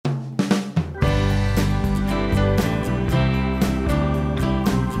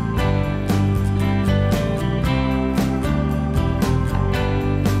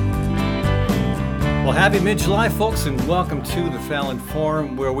Happy mid-July, folks, and welcome to the Fallon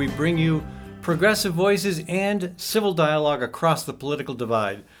Forum, where we bring you progressive voices and civil dialogue across the political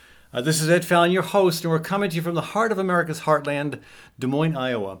divide. This is Ed Fallon, your host, and we're coming to you from the heart of America's heartland, Des Moines,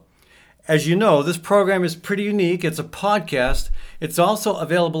 Iowa. As you know, this program is pretty unique. It's a podcast. It's also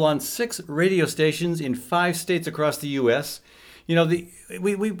available on 6 radio stations in 5 states across the U.S. You know,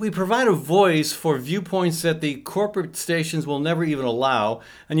 we provide a voice for viewpoints that the corporate stations will never even allow.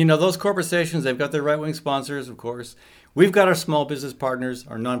 And you know, those corporate stations, they've got their right-wing sponsors, of course. We've got our small business partners,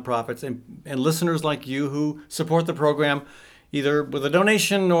 our nonprofits, and listeners like you who support the program either with a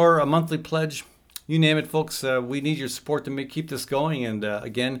donation or a monthly pledge. You name it, folks. We need your support to keep this going. And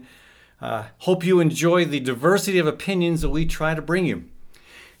again, hope you enjoy the diversity of opinions that we try to bring you.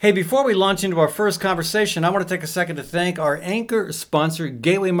 Hey, before we launch into our first conversation, I want to take a second to thank our anchor sponsor,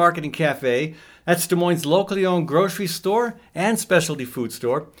 Gateway Market and Cafe. That's Des Moines' locally owned grocery store and specialty food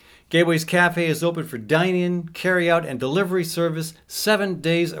store. Gateway's Cafe is open for dine-in, carry-out, and delivery service 7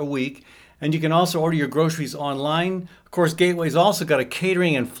 days a week. And you can also order your groceries online. Of course, Gateway's also got a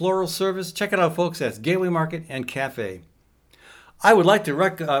catering and floral service. Check it out, folks. That's Gateway Market and Cafe. I would like to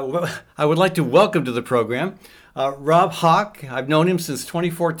welcome to the program Rob Hach. I've known him since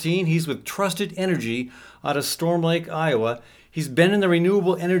 2014. He's with Trusted Energy out of Storm Lake, Iowa. He's been in the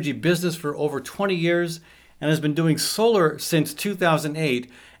renewable energy business for over 20 years and has been doing solar since 2008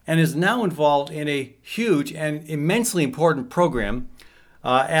 and is now involved in a huge and immensely important program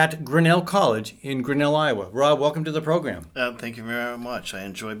at Grinnell College in Grinnell, Iowa. Rob, welcome to the program. Thank you very much. I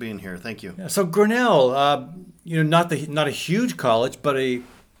enjoy being here. Thank you. Yeah, so Grinnell, not a huge college, but a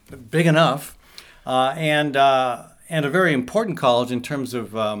big enough, and a very important college in terms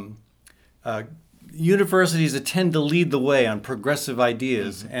of universities that tend to lead the way on progressive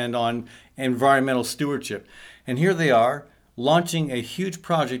ideas and on environmental stewardship. And here they are, launching a huge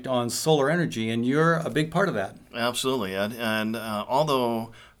project on solar energy, and you're a big part of that. Absolutely, Ed. And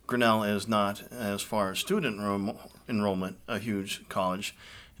although Grinnell is not, as far as student enrollment, a huge college,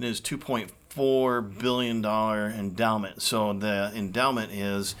 it is $2.4 billion endowment. So the endowment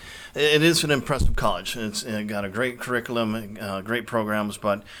is an impressive college. It's got a great curriculum, great programs,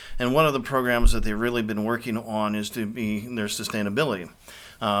 and one of the programs that they've really been working on is to be their sustainability.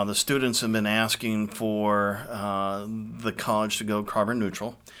 The students have been asking for the college to go carbon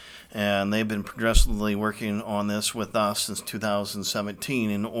neutral, and they've been progressively working on this with us since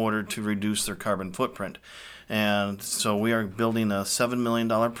 2017 in order to reduce their carbon footprint. And so we are building a $7 million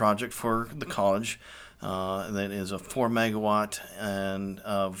project for the college that is a 4 megawatt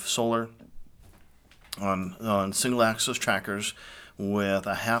of solar on single axis trackers with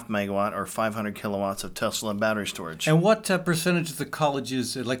a 0.5 megawatt or 500 kilowatts of Tesla battery storage. And what percentage of the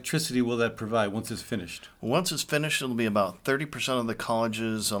college's electricity will that provide once it's finished? Once it's finished, it'll be about 30% of the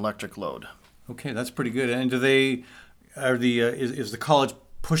college's electric load. Okay, that's pretty good. And is the college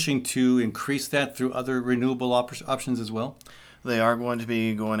pushing to increase that through other renewable options as well? They are going to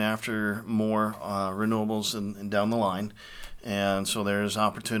be going after more renewables and down the line. And so there's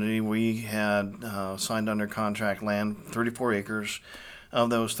opportunity. We had signed under contract land, 34 acres. Of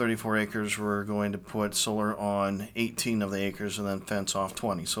those 34 acres, we're going to put solar on 18 of the acres and then fence off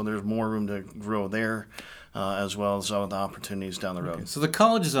 20. So there's more room to grow there, as well as other opportunities down the road. Okay. So the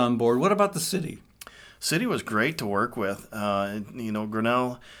college is on board. What about the city? City was great to work with.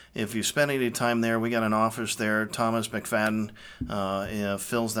 Grinnell, if you spend any time there, we got an office there. Thomas McFadden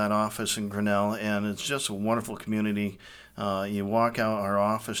fills that office in Grinnell, and it's just a wonderful community. You walk out our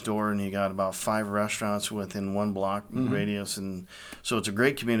office door, and you got about 5 restaurants within 1 block radius, and so it's a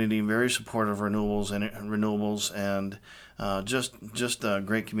great community, very supportive of renewables, and just a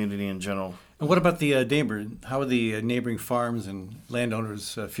great community in general. And what about the neighbor? How do the neighboring farms and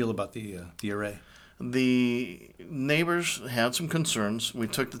landowners feel about the array? The neighbors had some concerns. We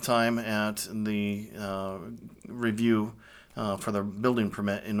took the time at the review for the building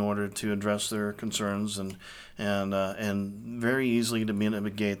permit in order to address their concerns and very easily to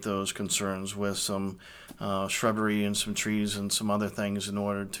mitigate those concerns with some shrubbery and some trees and some other things in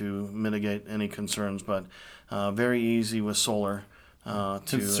order to mitigate any concerns. But very easy with solar.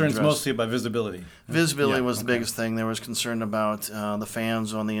 Concerns mostly about visibility. Visibility was the biggest thing. There was concern about the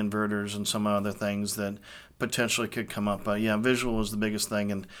fans on the inverters and some other things that potentially could come up. But visual was the biggest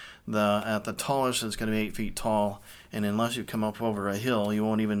thing. And at the tallest, it's going to be 8 feet tall. And unless you come up over a hill, you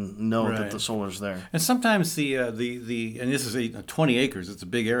won't even know that the solar's there. And sometimes and this is 20 acres. It's a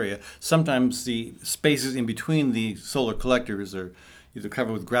big area. Sometimes the spaces in between the solar collectors are either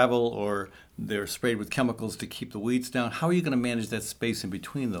covered with gravel or they're sprayed with chemicals to keep the weeds down. How are you going to manage that space in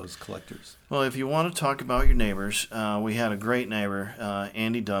between those collectors? Well, if you want to talk about your neighbors, we had a great neighbor,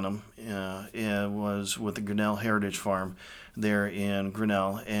 Andy Dunham. Was with the Grinnell Heritage Farm there in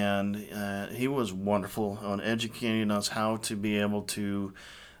Grinnell, and he was wonderful on educating us how to be able to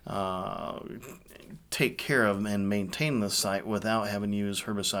take care of and maintain the site without having to use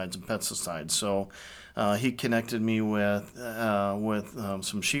herbicides and pesticides. So he connected me with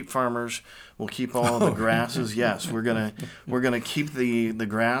some sheep farmers. We'll keep all the grasses. Yes, we're gonna keep the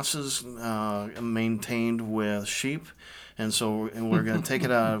grasses maintained with sheep. And so we're going to take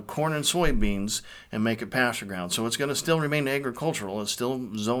it out of corn and soybeans and make it pasture ground. So it's going to still remain agricultural. It's still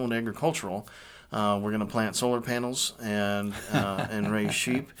zoned agricultural. We're going to plant solar panels and raise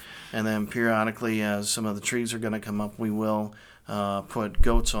sheep. And then periodically, as some of the trees are going to come up, we will put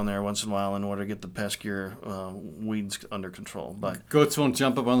goats on there once in a while in order to get the peskier weeds under control. But goats won't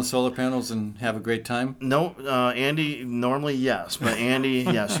jump up on the solar panels and have a great time? No, Andy, normally yes. But Andy,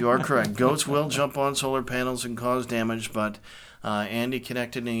 yes, you are correct. Goats will jump on solar panels and cause damage, but Andy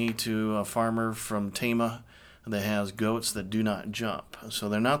connected me to a farmer from Tama that has goats that do not jump. So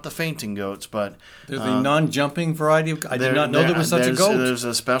they're not the fainting goats, but there's a non-jumping variety. I did not know there was such a goat. There's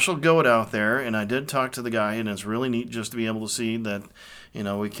a special goat out there, and I did talk to the guy, and it's really neat just to be able to see that,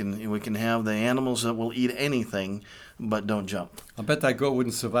 we can have the animals that will eat anything but don't jump. I bet that goat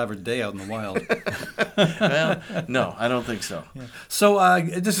wouldn't survive a day out in the wild. Well, no, I don't think so. Yeah. So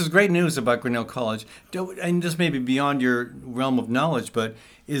this is great news about Grinnell College, and this may be beyond your realm of knowledge, but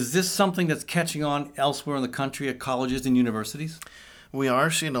is this something that's catching on elsewhere in the country at colleges and universities? We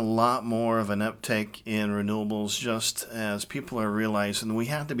are seeing a lot more of an uptake in renewables just as people are realizing we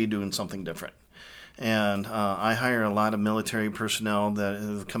have to be doing something different. And I hire a lot of military personnel that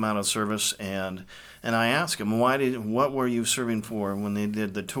have come out of service, and I ask them, what were you serving for when they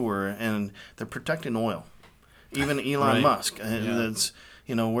did the tour? And they're protecting oil. Even Elon right. Musk, Yeah.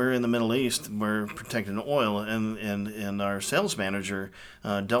 We're in the Middle East, we're protecting oil, and our sales manager,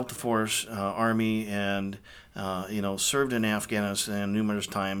 Delta Force, Army, and served in Afghanistan numerous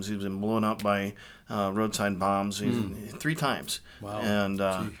times. He's been blown up by roadside bombs 3 times. Wow.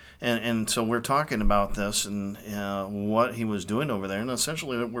 And so we're talking about this and what he was doing over there, and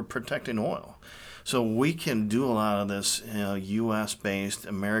essentially we're protecting oil. So we can do a lot of this U.S.-based,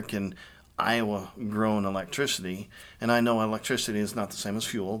 American, Iowa-grown electricity. And I know electricity is not the same as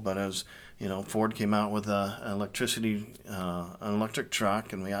fuel, but as Ford came out with an electric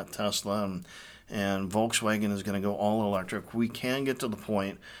truck, and we got Tesla, and Volkswagen is going to go all electric. We can get to the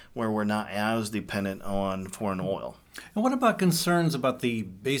point where we're not as dependent on foreign oil. And what about concerns about the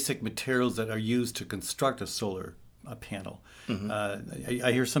basic materials that are used to construct a solar panel? Mm-hmm.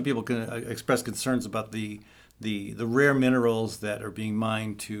 I hear some people express concerns about the rare minerals that are being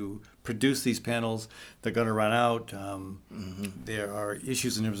mined to produce these panels. They're going to run out. There are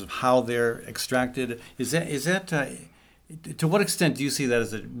issues in terms of how they're extracted. Is that to what extent do you see that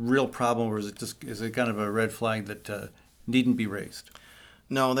as a real problem, or is it kind of a red flag that needn't be raised?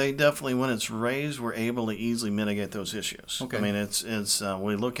 No, they definitely, when it's raised, we're able to easily mitigate those issues. Okay. I mean, it's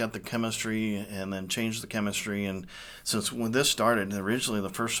we look at the chemistry and then change the chemistry. And since when this started, originally the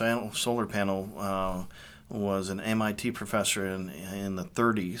first solar panel was an MIT professor in the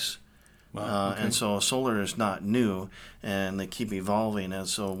 30s. Wow. Okay. And so solar is not new, and they keep evolving. And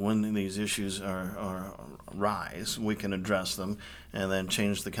so when these issues rise, we can address them and then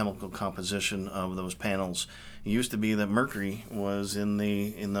change the chemical composition of those panels. It used to be that mercury was in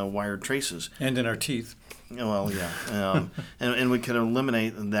the wired traces. And in our teeth. Well, yeah. And we could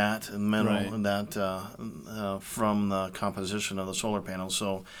eliminate that mineral from the composition of the solar panels.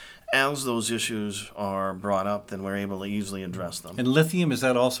 So as those issues are brought up, then we're able to easily address them. And lithium, is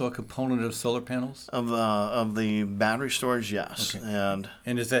that also a component of solar panels? Of the battery storage, yes. Okay.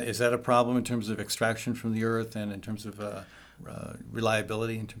 And is that a problem in terms of extraction from the earth and in terms of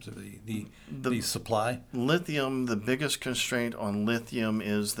reliability, in terms of the supply? Lithium, the biggest constraint on lithium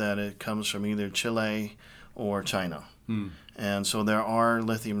is that it comes from either Chile or China. And so there are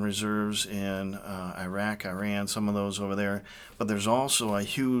lithium reserves in Iraq, Iran, some of those over there. But there's also a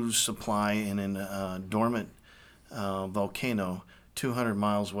huge supply in a dormant volcano 200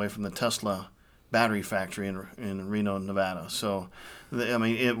 miles away from the Tesla battery factory in Reno, Nevada. So,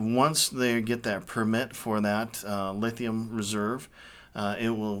 once they get that permit for that lithium reserve, it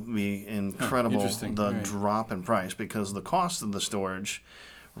will be incredible, drop in price, because the cost of the storage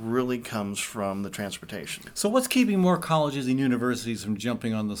really comes from the transportation. So what's keeping more colleges and universities from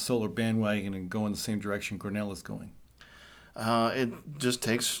jumping on the solar bandwagon and going the same direction Grinnell is going? It just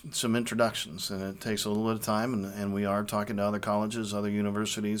takes some introductions, and it takes a little bit of time, and we are talking to other colleges, other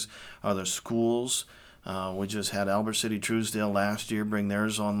universities, other schools. We just had Albert City Truesdale last year bring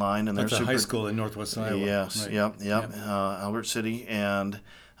theirs online, and That's a high school in Northwest Iowa. Yes, right. yep. Albert City, and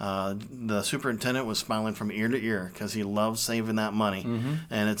the superintendent was smiling from ear to ear because he loves saving that money,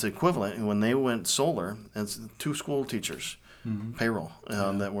 and it's equivalent when they went solar. It's 2 school teachers. Payroll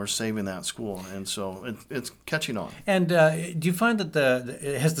that we're saving that school, and so it's catching on. And do you find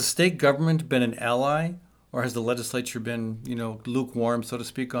that has the state government been an ally, or has the legislature been, lukewarm, so to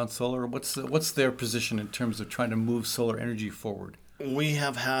speak, on solar? What's their position in terms of trying to move solar energy forward? We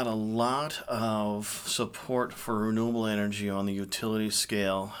have had a lot of support for renewable energy on the utility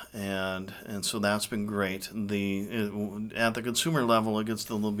scale, and so that's been great. At the consumer level, it gets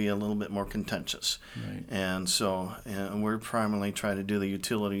to be a little bit more contentious, right. And so we're primarily trying to do the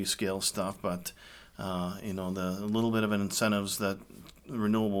utility scale stuff, but the little bit of incentives that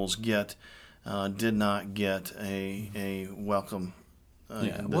renewables get did not get a welcome.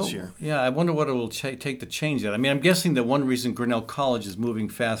 This year. Yeah, I wonder what it will take to change that. I mean, I'm guessing that one reason Grinnell College is moving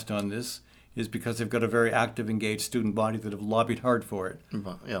fast on this is because they've got a very active, engaged student body that have lobbied hard for it.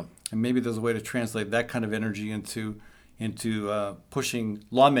 Yeah. And maybe there's a way to translate that kind of energy into pushing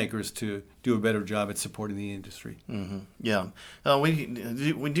lawmakers to do a better job at supporting the industry. Mm-hmm. Yeah, we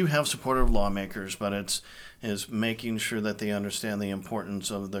do have supportive lawmakers, but it's making sure that they understand the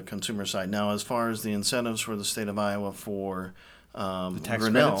importance of the consumer side. Now, as far as the incentives for the state of Iowa for the tax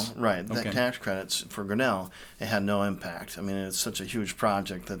Grinnell, credits? right? Okay. The tax credits for Grinnell, it had no impact. I mean, it's such a huge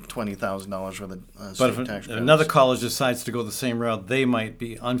project that $20,000 worth of But state if tax credits. another college decides to go the same route, they might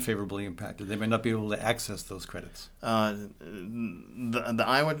be unfavorably impacted. They might not be able to access those credits. The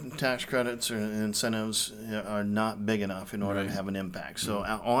Iowa tax credits or incentives are not big enough in order to have an impact. So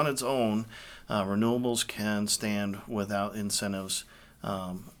on its own, renewables can stand without incentives.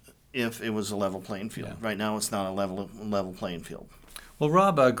 If it was a level playing field. Yeah. Right now, it's not a level playing field. Well,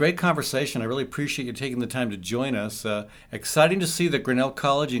 Rob, great conversation. I really appreciate you taking the time to join us. Exciting to see that Grinnell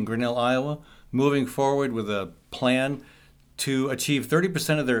College in Grinnell, Iowa, moving forward with a plan to achieve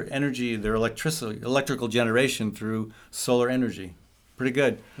 30% of their energy, their electrical generation through solar energy. Pretty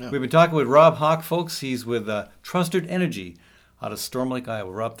good. Yeah. We've been talking with Rob Hach, folks. He's with Trusted Energy out of Storm Lake,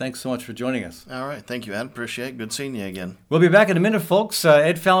 Iowa. Rob, thanks so much for joining us. All right. Thank you, Ed. Appreciate it. Good seeing you again. We'll be back in a minute, folks.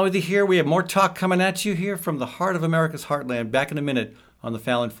 Ed Fallon with you here. We have more talk coming at you here from the heart of America's heartland. Back in a minute on the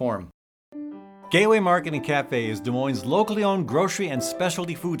Fallon Forum. Gateway Market and Cafe is Des Moines' locally owned grocery and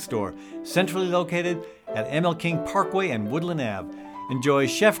specialty food store, centrally located at ML King Parkway and Woodland Ave. Enjoy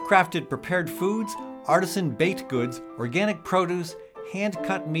chef-crafted prepared foods, artisan baked goods, organic produce,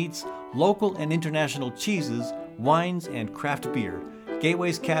 hand-cut meats, local and international cheeses, wines, and craft beer.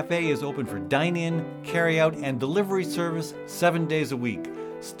 Gateway's Cafe is open for dine-in, carry-out, and delivery service 7 days a week.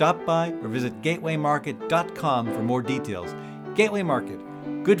 Stop by or visit gatewaymarket.com for more details. Gateway Market,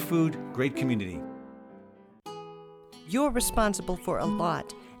 good food, great community. You're responsible for a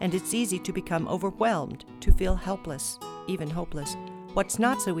lot, and it's easy to become overwhelmed, to feel helpless, even hopeless. What's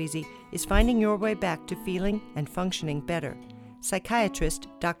not so easy is finding your way back to feeling and functioning better. Psychiatrist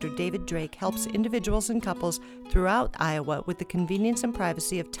Dr. David Drake helps individuals and couples throughout Iowa with the convenience and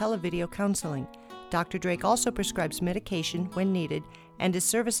privacy of televideo counseling. Dr. Drake also prescribes medication when needed, and his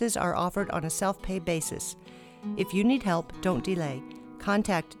services are offered on a self-pay basis. If you need help, don't delay.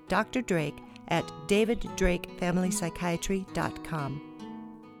 Contact Dr. Drake at daviddrakefamilypsychiatry.com.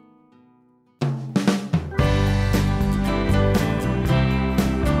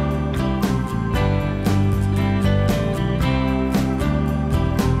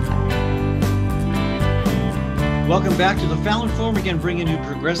 Welcome back to the Fallon Forum, again bringing you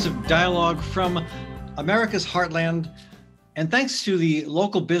progressive dialogue from America's heartland. And thanks to the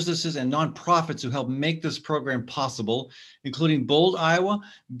local businesses and nonprofits who help make this program possible, including Bold, Iowa,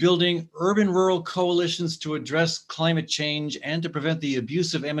 building urban-rural coalitions to address climate change and to prevent the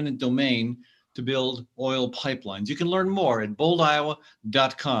abuse of eminent domain to build oil pipelines. You can learn more at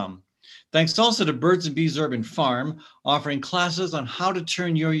boldiowa.com. Thanks also to Birds and Bees Urban Farm, offering classes on how to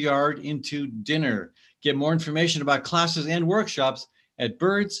turn your yard into dinner. Get more information about classes and workshops at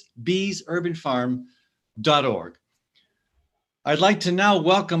birdsbeesurbanfarm.org. I'd like to now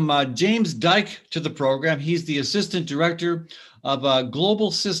welcome James Dyke to the program. He's the Assistant Director of Global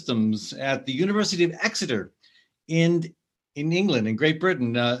Systems at the University of Exeter in England, in Great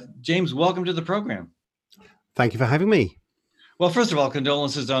Britain. James, welcome to the program. Thank you for having me. Well, first of all,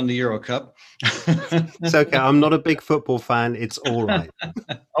 condolences on the Euro Cup. It's okay. I'm not a big football fan. It's all right.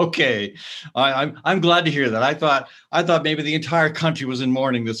 Okay, I'm glad to hear that. I thought maybe the entire country was in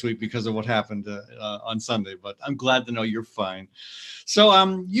mourning this week because of what happened on Sunday, but I'm glad to know you're fine. So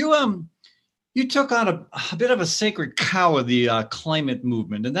you took on a bit of a sacred cow of the climate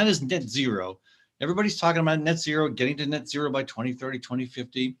movement, and that is net zero. Everybody's talking about net zero, getting to net zero by 2030,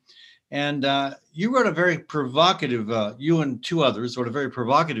 2050. And you wrote a very provocative, you and two others wrote a very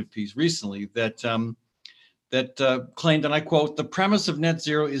provocative piece recently that claimed, and I quote, "The premise of net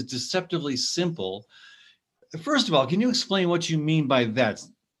zero is deceptively simple." First of all, can you explain what you mean by that?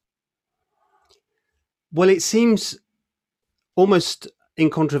 Well, it seems almost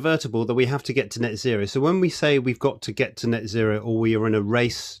incontrovertible that we have to get to net zero. So when we say we've got to get to net zero, or we are in a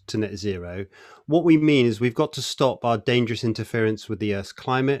race to net zero, what we mean is we've got to stop our dangerous interference with the Earth's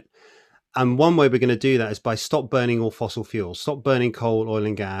climate. And one way we're going to do that is by stop burning all fossil fuels, stop burning coal, oil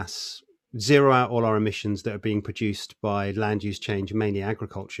and gas, zero out all our emissions that are being produced by land use change, mainly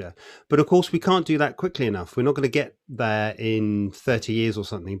agriculture. But of course, we can't do that quickly enough. We're not going to get there in 30 years or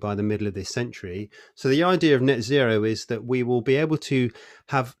something by the middle of this century. So the idea of net zero is that we will be able to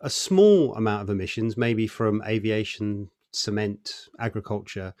have a small amount of emissions, maybe from aviation, cement,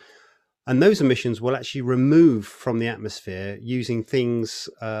 agriculture. And those emissions will actually remove from the atmosphere using things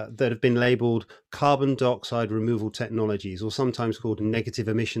that have been labeled carbon dioxide removal technologies, or sometimes called negative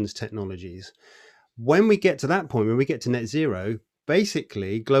emissions technologies. When we get to that point, when we get to net zero,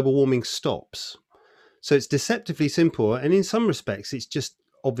 basically global warming stops. So it's deceptively simple. And in some respects, it's just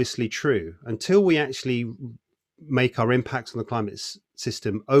obviously true. Until we actually make our impacts on the climate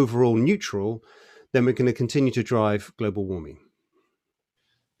system overall neutral, then we're going to continue to drive global warming.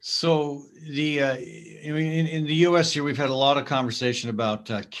 So in the U.S. here, we've had a lot of conversation about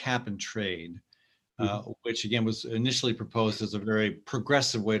cap and trade, which again was initially proposed as a very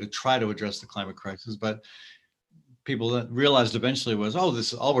progressive way to try to address the climate crisis. But people realized eventually was,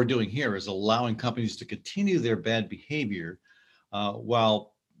 this all we're doing here is allowing companies to continue their bad behavior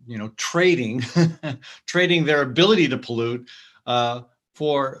while trading trading their ability to pollute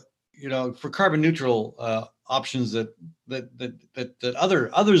for carbon neutral options that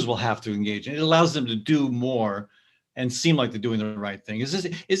others will have to engage in. It allows them to do more and seem like they're doing the right thing.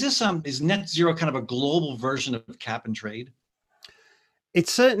 Is net zero kind of a global version of cap and trade? It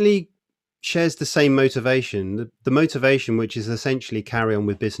certainly shares the same motivation, the motivation which is essentially carry on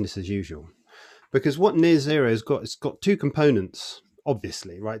with business as usual. Because what near zero has got, it's got two components,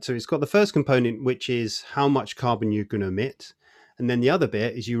 obviously, right? So it's got the first component, which is how much carbon you're going to emit. And then the other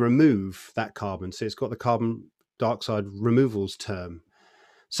bit is you remove that carbon. So it's got the carbon dioxide removals term.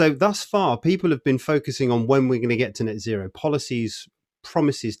 So thus far, people have been focusing on when we're going to get to net zero, policies,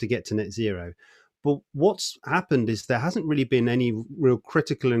 promises to get to net zero. But what's happened is there hasn't really been any real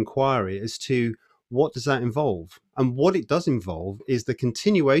critical inquiry as to what does that involve. And what it does involve is the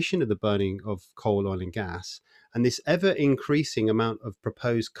continuation of the burning of coal, oil and gas, and this ever increasing amount of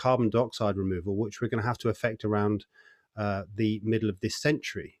proposed carbon dioxide removal, which we're going to have to affect around the middle of this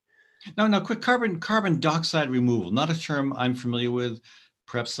century. Now, quick, carbon dioxide removal, not a term I'm familiar with.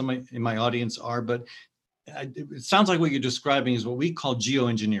 Perhaps some in my audience are, but it sounds like what you're describing is what we call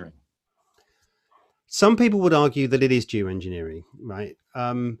geoengineering. Some people would argue that it is geoengineering, right?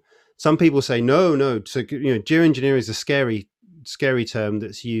 Some people say no. So geoengineering is a scary term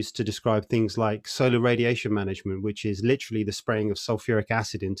that's used to describe things like solar radiation management, which is literally the spraying of sulfuric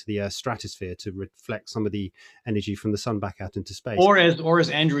acid into the Earth's stratosphere to reflect some of the energy from the sun back out into space. Or as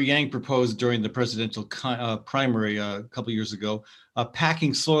Andrew Yang proposed during the presidential primary a couple of years ago,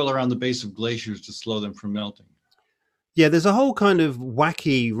 packing soil around the base of glaciers to slow them from melting. Yeah, there's a whole kind of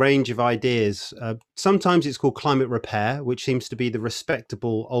wacky range of ideas. Sometimes it's called climate repair, which seems to be the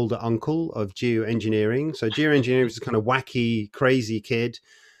respectable older uncle of geoengineering. So geoengineering is a kind of wacky, crazy kid.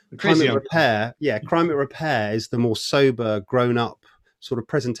 Climate repair is the more sober, grown-up sort of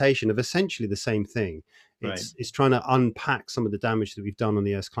presentation of essentially the same thing. It's trying to unpack some of the damage that we've done on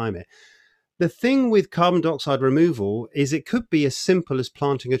the Earth's climate. The thing with carbon dioxide removal is it could be as simple as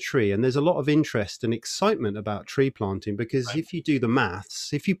planting a tree. And there's a lot of interest and excitement about tree planting because if you do the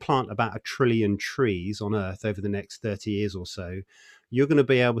maths, if you plant about 1 trillion trees on Earth over the next 30 years or so, you're going to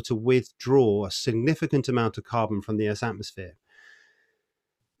be able to withdraw a significant amount of carbon from the Earth's atmosphere.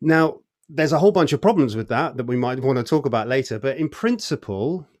 Now, there's a whole bunch of problems with that we might want to talk about later. But in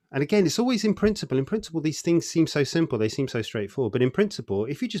principle, And again, it's always in principle. In principle, these things seem so simple. They seem so straightforward. But in principle,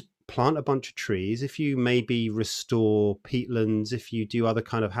 if you just plant a bunch of trees, if you maybe restore peatlands, if you do other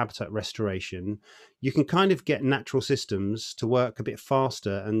kind of habitat restoration, you can kind of get natural systems to work a bit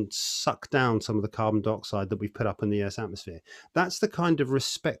faster and suck down some of the carbon dioxide that we've put up in the Earth's atmosphere. That's the kind of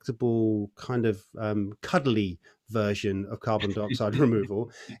respectable, kind of cuddly version of carbon dioxide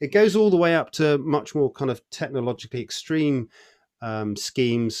removal. It goes all the way up to much more kind of technologically extreme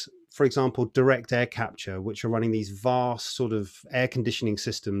schemes, for example, direct air capture, which are running these vast sort of air conditioning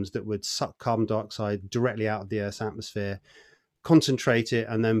systems that would suck carbon dioxide directly out of the Earth's atmosphere, concentrate it,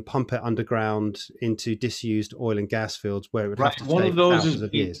 and then pump it underground into disused oil and gas fields where it would have to take thousands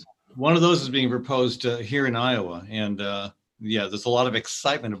of years. One of those is being proposed here in Iowa. And there's a lot of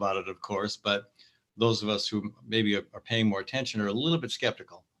excitement about it, of course, but those of us who maybe are paying more attention are a little bit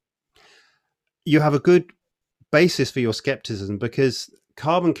skeptical. You have a good basis for your skepticism, because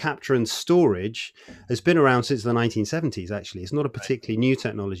carbon capture and storage has been around since the 1970s. Actually, it's not a particularly new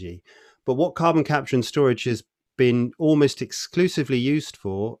technology, but what carbon capture and storage has been almost exclusively used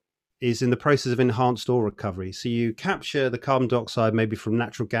for is in the process of enhanced oil recovery. So you capture the carbon dioxide maybe from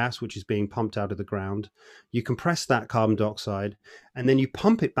natural gas, which is being pumped out of the ground. You compress that carbon dioxide, and then you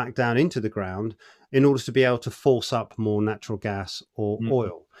pump it back down into the ground in order to be able to force up more natural gas or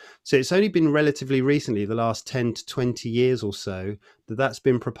oil. So it's only been relatively recently, the last 10 to 20 years or so, that that's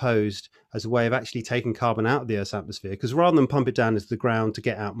been proposed as a way of actually taking carbon out of the Earth's atmosphere. Because rather than pump it down into the ground to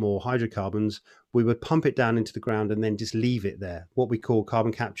get out more hydrocarbons, we would pump it down into the ground and then just leave it there, what we call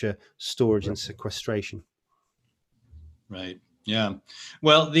carbon capture, storage, and sequestration. Right. Yeah.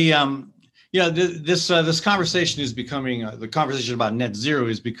 Well, this conversation is becoming the conversation about net zero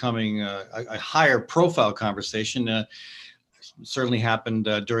is becoming a higher profile conversation. Certainly happened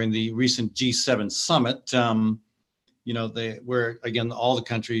during the recent G7 summit. Where again all the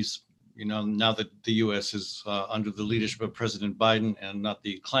countries, now that the U.S. is under the leadership of President Biden and not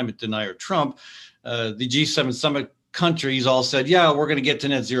the climate denier Trump, the G7 summit countries all said, yeah, we're going to get to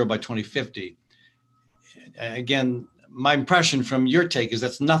net zero by 2050. Again, my impression from your take is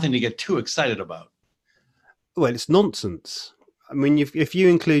that's nothing to get too excited about. Well, it's nonsense. I mean, if you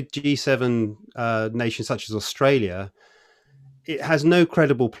include G7 nations such as Australia, it has no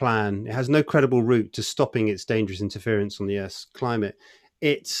credible plan. It has no credible route to stopping its dangerous interference on the Earth's climate.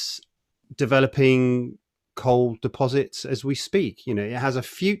 It's developing coal deposits as we speak. It has a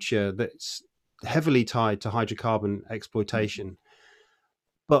future that's heavily tied to hydrocarbon exploitation.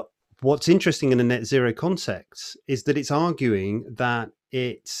 But what's interesting in the net zero context is that it's arguing that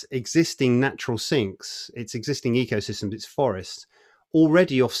its existing natural sinks, its existing ecosystems, its forests,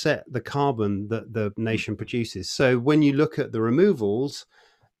 already offset the carbon that the nation produces. So when you look at the removals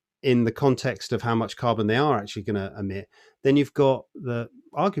in the context of how much carbon they are actually going to emit, then you've got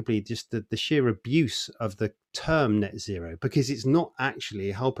arguably just the sheer abuse of the term net zero, because it's not actually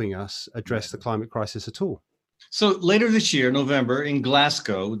helping us address the climate crisis at all. So later this year, November, in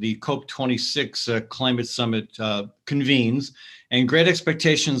Glasgow, the COP26 climate summit convenes, and great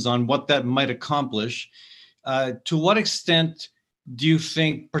expectations on what that might accomplish. To what extent do you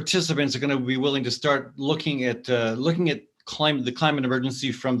think participants are going to be willing to start looking at the climate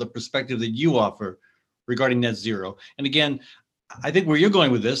emergency from the perspective that you offer regarding net zero? And again, I think where you're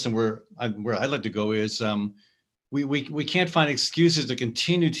going with this, and where I'd like to go is we can't find excuses to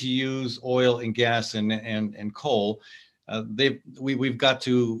continue to use oil and gas and coal. We've got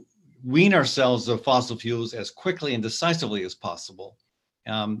to wean ourselves of fossil fuels as quickly and decisively as possible.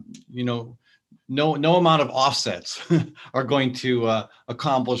 No amount of offsets are going to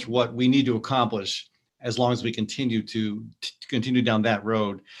accomplish what we need to accomplish as long as we continue down that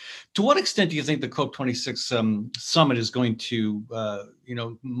road. To what extent do you think the COP26 summit is going to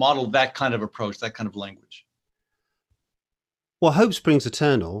model that kind of approach, that kind of language? Well, hope springs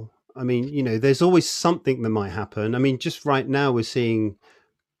eternal. I mean, there's always something that might happen. I mean, just right now we're seeing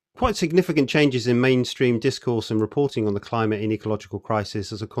quite significant changes in mainstream discourse and reporting on the climate and ecological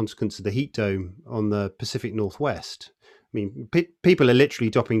crisis as a consequence of the heat dome on the Pacific Northwest. I mean, people are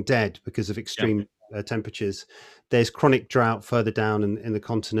literally dropping dead because of extreme temperatures. There's chronic drought further down in the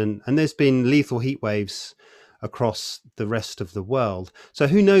continent, and there's been lethal heat waves across the rest of the world. So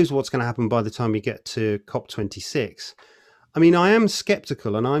who knows what's going to happen by the time we get to COP26. I mean, I am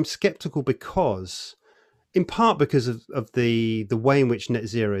skeptical, and I'm skeptical because, in part because of the way in which net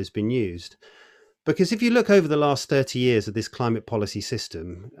zero has been used. Because if you look over the last 30 years of this climate policy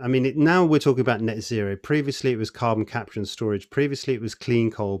system, I mean, now we're talking about net zero. Previously, it was carbon capture and storage. Previously, it was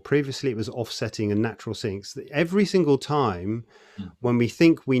clean coal. Previously, it was offsetting and natural sinks. Every single time when we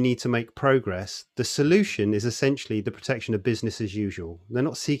think we need to make progress, the solution is essentially the protection of business as usual. They're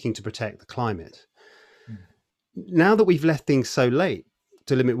not seeking to protect the climate. Now that we've left things so late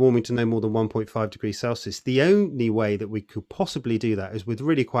to limit warming to no more than 1.5 degrees Celsius, the only way that we could possibly do that is with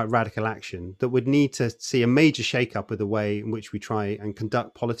really quite radical action that would need to see a major shake-up of the way in which we try and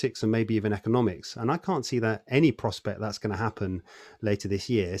conduct politics and maybe even economics. And I can't see that any prospect that's going to happen later this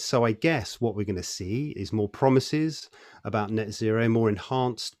year. So I guess what we're going to see is more promises about net zero, more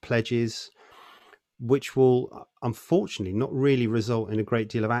enhanced pledges, which will unfortunately not really result in a great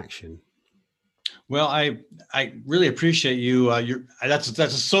deal of action. Well, I really appreciate you. That's a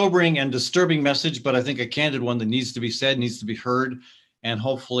sobering and disturbing message, but I think a candid one that needs to be said, needs to be heard, and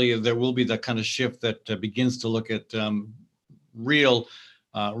hopefully there will be that kind of shift that begins to look at real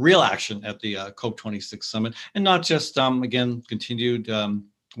action at the COP26 summit, and not just again continued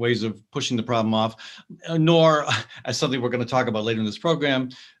ways of pushing the problem off, nor as something we're going to talk about later in this program.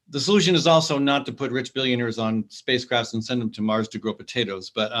 The solution is also not to put rich billionaires on spacecrafts and send them to Mars to grow potatoes.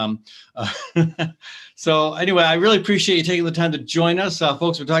 But so anyway, I really appreciate you taking the time to join us,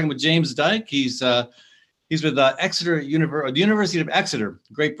 folks. We're talking with James Dyke. He's with Exeter the University of Exeter,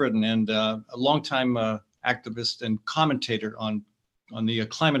 Great Britain, and a longtime activist and commentator on the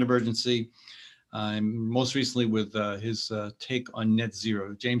climate emergency. Most recently with his take on net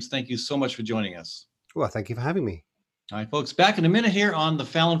zero. James, thank you so much for joining us. Well, thank you for having me. All right, folks, back in a minute here on the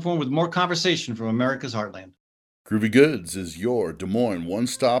Fallon Forum with more conversation from America's Heartland. Groovy Goods is your Des Moines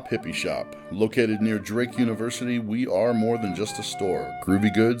one-stop hippie shop. Located near Drake University, we are more than just a store.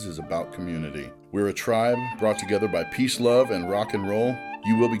 Groovy Goods is about community. We're a tribe brought together by peace, love, and rock and roll.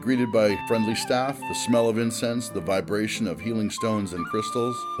 You will be greeted by friendly staff, the smell of incense, the vibration of healing stones and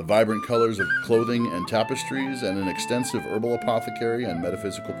crystals, the vibrant colors of clothing and tapestries, and an extensive herbal apothecary and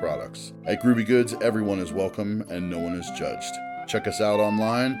metaphysical products. At Groovy Goods, everyone is welcome and no one is judged. Check us out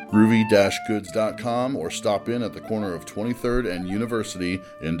online, groovy-goods.com, or stop in at the corner of 23rd and University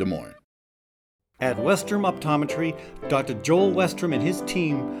in Des Moines. At Westrom Optometry, Dr. Joel Westrom and his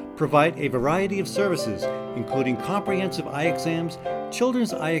team provide a variety of services, including comprehensive eye exams,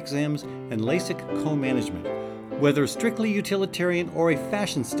 children's eye exams, and LASIK co-management. Whether strictly utilitarian or a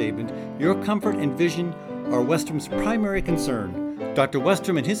fashion statement, your comfort and vision are Westrom's primary concern. Dr.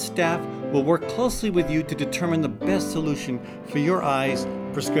 Westrom and his staff will work closely with you to determine the best solution for your eyes,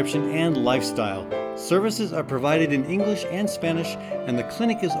 prescription, and lifestyle. Services are provided in English and Spanish, and the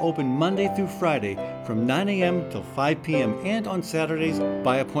clinic is open Monday through Friday from 9 a.m. till 5 p.m. and on Saturdays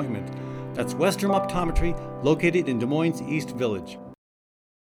by appointment. That's Westrom Optometry, located in Des Moines East Village.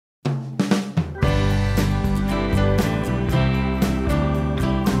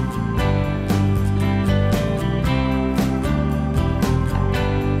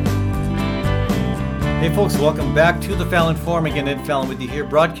 Hey folks, welcome back to the Fallon Forum. Again, Ed Fallon with you here,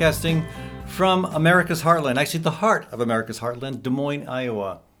 broadcasting from America's Heartland, actually the heart of America's Heartland, Des Moines,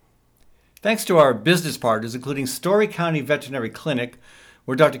 Iowa. Thanks to our business partners, including Story County Veterinary Clinic,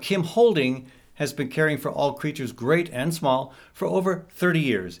 where Dr. Kim Holding has been caring for all creatures great and small for over 30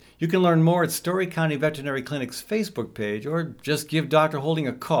 years. You can learn more at Story County Veterinary Clinic's Facebook page, or just give Dr. Holding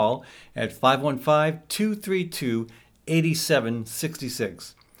a call at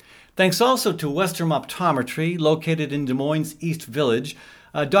 515-232-8766. Thanks also to Westrom Optometry, located in Des Moines East Village.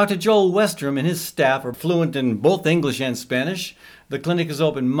 Dr. Joel Westrom and his staff are fluent in both English and Spanish. The clinic is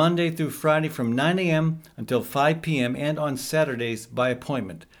open Monday through Friday from 9 a.m. until 5 p.m. and on Saturdays by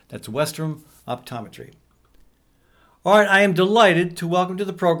appointment. That's Westrom Optometry. All right, I am delighted to welcome to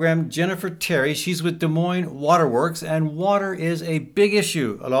the program Jennifer Terry. She's with Des Moines Water Works, and water is a big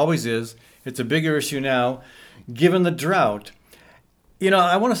issue. It always is. It's a bigger issue now, given the drought. You know,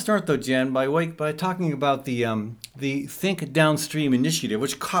 I want to start though, Jen, by talking about the Think Downstream initiative,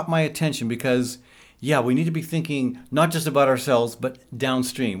 which caught my attention because, yeah, we need to be thinking not just about ourselves, but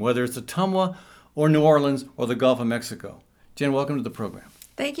downstream, whether it's Ottumwa or New Orleans or the Gulf of Mexico. Jen, welcome to the program.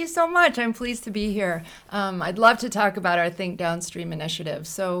 Thank you so much. I'm pleased to be here. I'd love to talk about our Think Downstream initiative.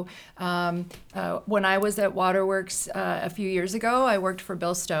 So when I was at Waterworks a few years ago, I worked for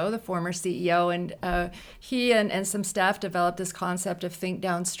Bill Stowe, the former CEO, and he and some staff developed this concept of Think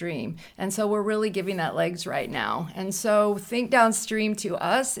Downstream. And so we're really giving that legs right now. And so Think Downstream to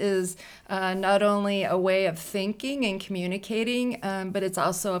us is not only a way of thinking and communicating, but it's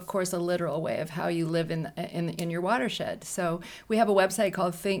also, of course, a literal way of how you live in your watershed. So we have a website called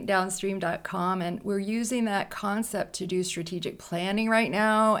called thinkdownstream.com, and we're using that concept to do strategic planning right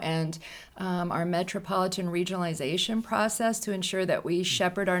now and our metropolitan regionalization process to ensure that we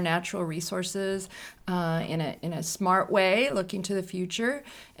shepherd our natural resources in a smart way, looking to the future,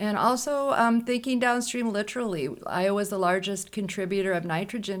 and also thinking downstream literally. Iowa is the largest contributor of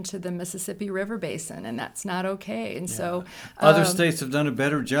nitrogen to the Mississippi River Basin, and that's not okay. And so other states have done a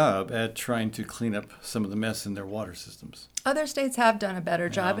better job at trying to clean up some of the mess in their water systems. Other states have done a better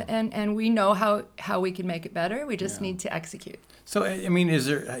job, and we know how we can make it better. We just need to execute. So, I mean, is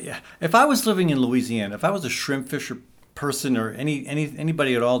there? If I was living in Louisiana, if I was a shrimp fisher person or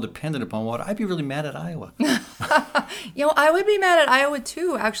anybody at all dependent upon water, I'd be really mad at Iowa. I would be mad at Iowa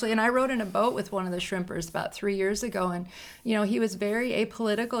too, actually. And I rode in a boat with one of the shrimpers about 3 years ago, and he was very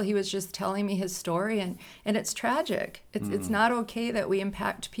apolitical. He was just telling me his story, and it's tragic. It's not okay that we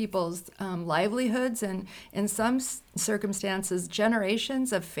impact people's livelihoods, and in some circumstances,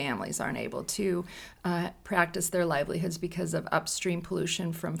 generations of families aren't able to practice their livelihoods because of upstream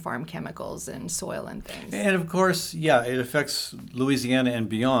pollution from farm chemicals and soil and things. And of course, it affects Louisiana and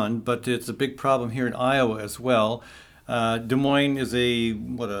beyond, but it's a big problem here in Iowa as well. Des Moines is the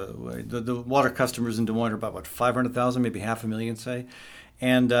water customers in Des Moines are about 500,000, maybe 500,000, say,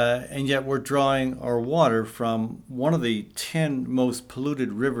 and yet we're drawing our water from one of the 10 most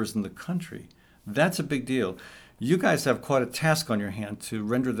polluted rivers in the country. That's a big deal. You guys have quite a task on your hand to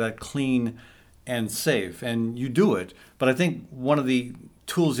render that clean and safe, and you do it. But I think one of the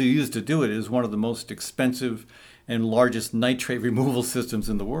tools you use to do it is one of the most expensive and largest nitrate removal systems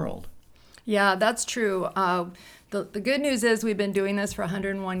in the world. Yeah, that's true. The good news is we've been doing this for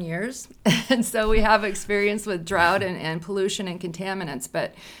 101 years, and so we have experience with drought and pollution and contaminants,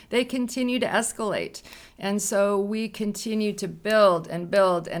 but they continue to escalate. And so we continue to build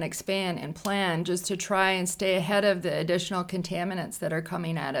and expand and plan just to try and stay ahead of the additional contaminants that are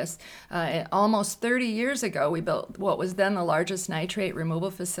coming at us. Almost 30 years ago, we built what was then the largest nitrate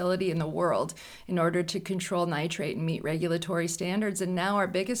removal facility in the world in order to control nitrate and meet regulatory standards. And now our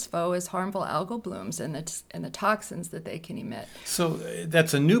biggest foe is harmful algal blooms and the toxins that they can emit. So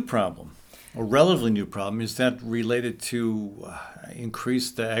that's a new problem. A relatively new problem. Is that related to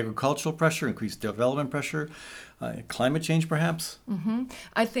increased agricultural pressure, increased development pressure, climate change perhaps? Mm-hmm.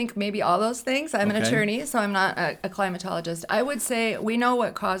 I think maybe all those things. I'm an attorney, so I'm not a climatologist. I would say we know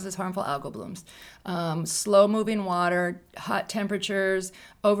what causes harmful algal blooms. Slow-moving water, hot temperatures,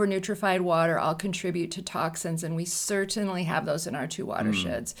 over-nutrified water all contribute to toxins, and we certainly have those in our two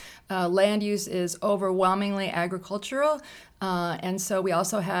watersheds. Land use is overwhelmingly agricultural, and so we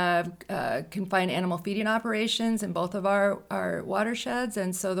also have confined animal feeding operations in both of our watersheds,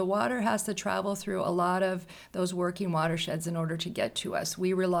 and so the water has to travel through a lot of those working watersheds in order to get to us.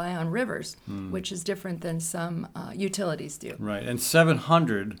 We rely on rivers, which is different than some utilities do. Right, and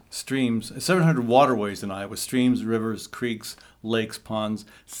 700 waterways in Iowa, streams, rivers, creeks, lakes, ponds,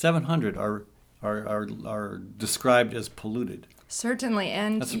 700 are described as polluted. Certainly,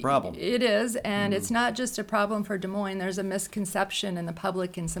 and that's a problem. It is, and it's not just a problem for Des Moines. There's a misconception in the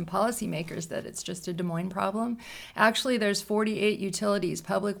public and some policymakers that it's just a Des Moines problem. Actually, there's 48 utilities,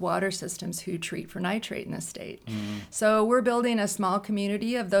 public water systems, who treat for nitrate in the state. So we're building a small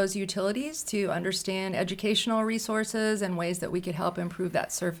community of those utilities to understand educational resources and ways that we could help improve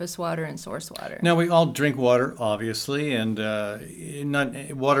that surface water and source water. Now, we all drink water, obviously, and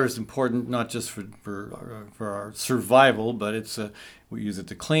water is important not just for our survival, but we use it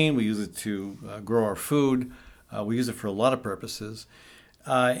to clean, we use it to grow our food, we use it for a lot of purposes,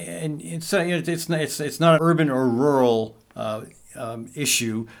 and it's not an urban or rural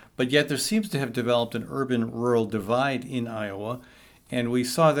issue, but yet there seems to have developed an urban-rural divide in Iowa, and we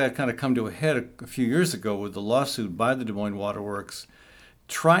saw that kind of come to a head a few years ago with the lawsuit by the Des Moines Water Works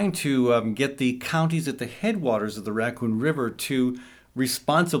trying to get the counties at the headwaters of the Raccoon River to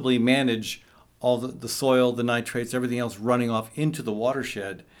responsibly manage all the soil, the nitrates, everything else running off into the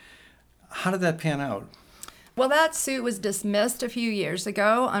watershed. How did that pan out? Well, that suit was dismissed a few years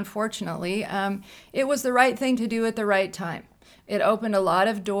ago, unfortunately. It was the right thing to do at the right time. It opened a lot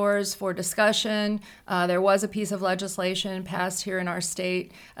of doors for discussion. There was a piece of legislation passed here in our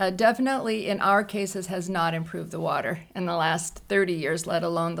state. Definitely, in our cases, has not improved the water in the last 30 years, let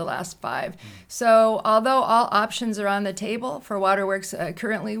alone the last 5. So although all options are on the table for waterworks,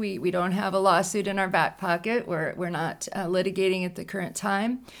 currently we don't have a lawsuit in our back pocket. We're not litigating at the current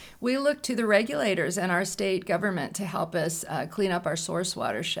time. We look to the regulators and our state government to help us clean up our source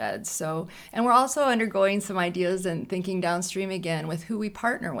watersheds. And we're also undergoing some ideas and thinking downstream again with who we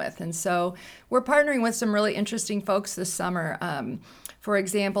partner with. And so we're partnering with some really interesting folks this summer. For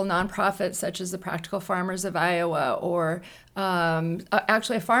example, nonprofits such as the Practical Farmers of Iowa or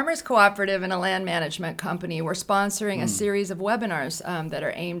actually a farmers cooperative and a land management company. We're sponsoring a series of webinars that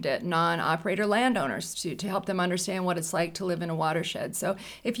are aimed at non-operator landowners to help them understand what it's like to live in a watershed. So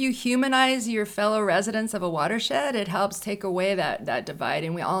if you humanize your fellow residents of a watershed, it helps take away that divide.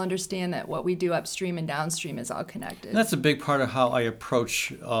 And we all understand that what we do upstream and downstream is all connected. And that's a big part of how I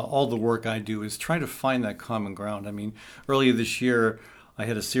approach all the work I do, is try to find that common ground. I mean, earlier this year, I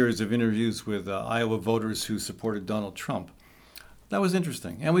had a series of interviews with Iowa voters who supported Donald Trump. That was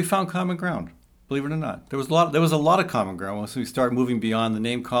interesting, and we found common ground. Believe it or not, there was a lot of common ground once we start moving beyond the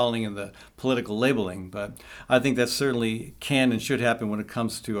name calling and the political labeling. But I think that certainly can and should happen when it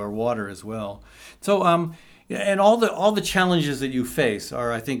comes to our water as well. So, and all the challenges that you face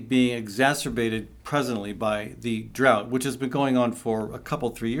are, I think, being exacerbated presently by the drought, which has been going on for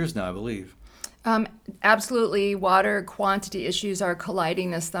 3 years now, I believe. Absolutely. Water quantity issues are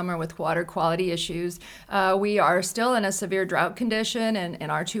colliding this summer with water quality issues. We are still in a severe drought condition in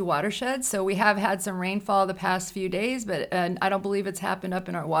our two watersheds. So we have had some rainfall the past few days, but I don't believe it's happened up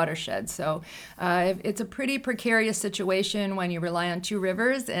in our watershed. So it's a pretty precarious situation when you rely on two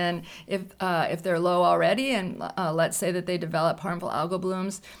rivers. And if they're low already, and let's say that they develop harmful algal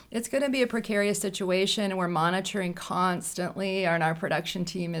blooms, it's going to be a precarious situation. And we're monitoring constantly, and our production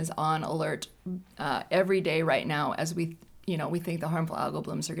team is on alert every day right now as we think the harmful algal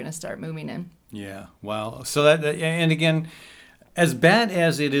blooms are going to start moving in. Yeah, wow. So and again, as bad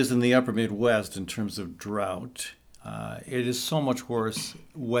as it is in the upper Midwest in terms of drought, it is so much worse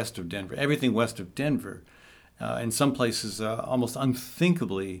west of Denver. Everything west of Denver, in some places, almost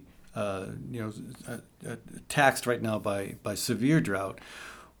unthinkably, taxed right now by severe drought.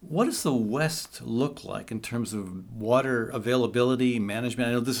 What does the West look like in terms of water availability, management?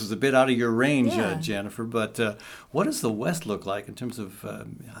 I know this is a bit out of your range, Jennifer, but what does the West look like in terms of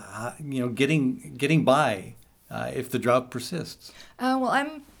getting by if the drought persists?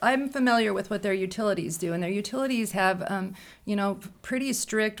 Well, I'm familiar with what their utilities do, and their utilities have pretty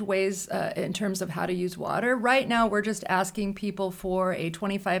strict ways in terms of how to use water. Right now, we're just asking people for a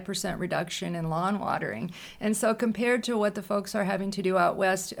 25% reduction in lawn watering, and so compared to what the folks are having to do out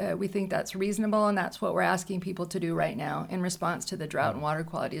west, we think that's reasonable, and that's what we're asking people to do right now in response to the drought and water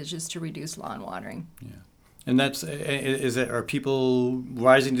quality, is just to reduce lawn watering. Yeah. And are people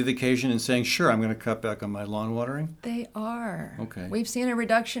rising to the occasion and saying, sure, I'm going to cut back on my lawn watering? They are. Okay. We've seen a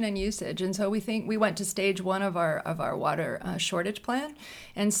reduction in usage, and so we think we went to stage one of our water shortage plan,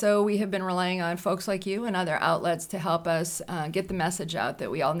 and so we have been relying on folks like you and other outlets to help us get the message out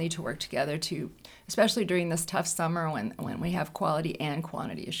that we all need to work together to, especially during this tough summer when we have quality and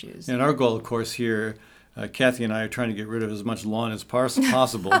quantity issues. And our goal, of course, here, Kathy and I are trying to get rid of as much lawn as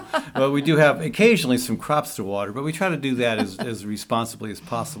possible. But we do have occasionally some crops to water, but we try to do that as responsibly as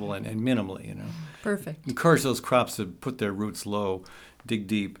possible and minimally, Perfect. Encourage those crops to put their roots low, dig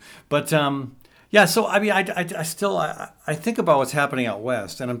deep. But so I mean, I think about what's happening out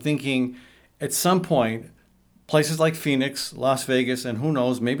west, and I'm thinking at some point, places like Phoenix, Las Vegas, and who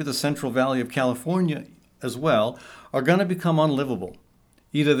knows, maybe the Central Valley of California as well, are going to become unlivable.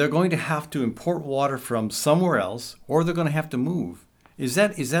 Either they're going to have to import water from somewhere else, or they're going to have to move. Is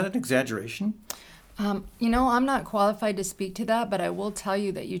that an exaggeration? I'm not qualified to speak to that, but I will tell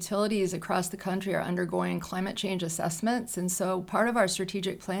you that utilities across the country are undergoing climate change assessments, and so part of our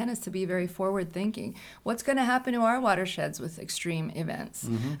strategic plan is to be very forward-thinking. What's going to happen to our watersheds with extreme events?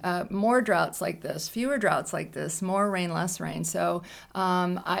 Mm-hmm. More droughts like this, fewer droughts like this, more rain, less rain. So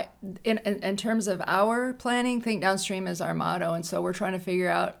in terms of our planning, think downstream is our motto, and so we're trying to figure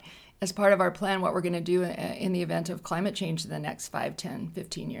out, as part of our plan, what we're going to do in the event of climate change in the next 5, 10,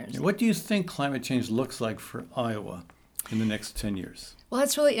 15 years. What do you think climate change looks like for Iowa in the next 10 years? Well,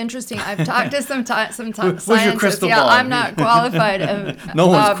 that's really interesting. I've talked to some scientists. Where's your crystal ball? I'm not qualified. No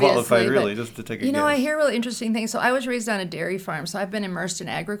one's qualified, really, just to take a guess. I hear really interesting things. So I was raised on a dairy farm, so I've been immersed in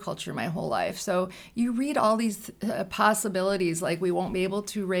agriculture my whole life. So you read all these possibilities, like we won't be able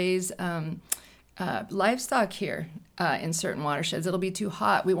to raise livestock here in certain watersheds. It'll be too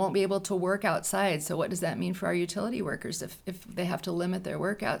hot. We won't be able to work outside. So what does that mean for our utility workers if they have to limit their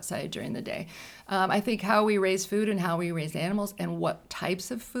work outside during the day? I think how we raise food and how we raise animals and what types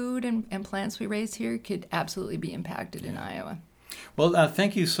of food and plants we raise here could absolutely be impacted in Iowa. Well,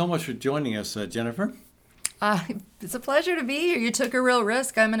 thank you so much for joining us, Jennifer. It's a pleasure to be here. You took a real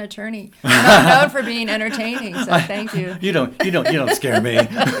risk. I'm an attorney. I'm not known for being entertaining, so thank you. You don't scare me.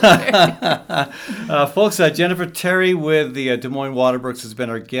 Folks, Jennifer Terry with the Des Moines Water Works has been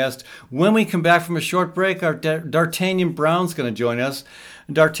our guest. When we come back from a short break, our Dartanyan Brown's going to join us.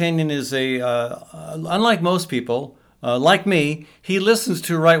 Dartanyan is unlike most people, like me, he listens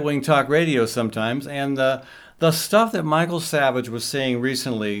to right-wing talk radio sometimes, and the The stuff that Michael Savage was saying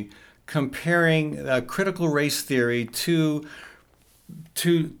recently, comparing critical race theory to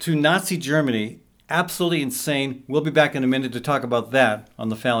Nazi Germany, absolutely insane. We'll be back in a minute to talk about that on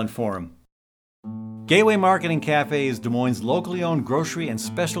the Fallon Forum. Gateway Market and Cafe is Des Moines' locally owned grocery and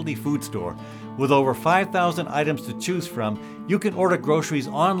specialty food store. With over 5,000 items to choose from, you can order groceries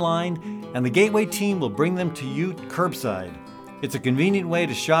online, and the Gateway team will bring them to you curbside. It's a convenient way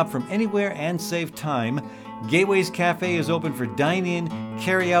to shop from anywhere and save time. Gateway's Cafe is open for dine-in,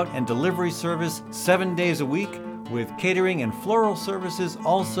 carry-out, and delivery service 7 days a week, with catering and floral services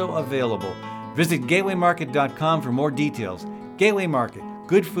also available. Visit gatewaymarket.com for more details. Gateway Market,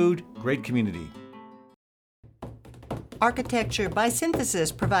 good food, great community. Architecture by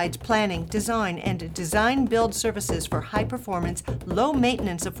Synthesis provides planning, design, and design-build services for high-performance,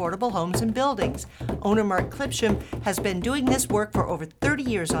 low-maintenance affordable homes and buildings. Owner Mark Clipsham has been doing this work for over 30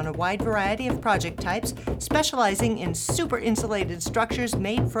 years on a wide variety of project types, specializing in super-insulated structures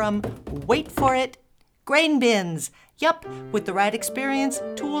made from, wait for it, grain bins. Yup, with the right experience,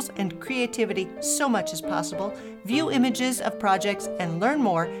 tools, and creativity, so much is possible. View images of projects and learn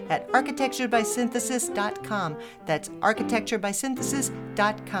more at architecturebysynthesis.com. That's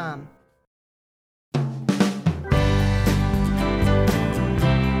architecturebysynthesis.com.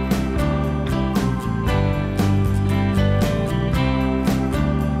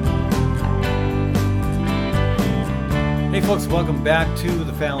 Hey folks, welcome back to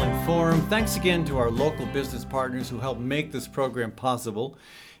the Fallon Forum. Thanks again to our local business partners who help make this program possible,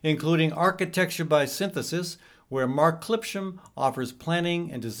 including Architecture by Synthesis, where Mark Clipsham offers planning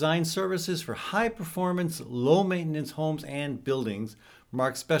and design services for high-performance, low-maintenance homes and buildings.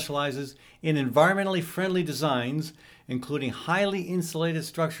 Mark specializes in environmentally friendly designs, including highly insulated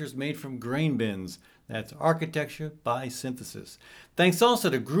structures made from grain bins. That's Architecture by Synthesis. Thanks also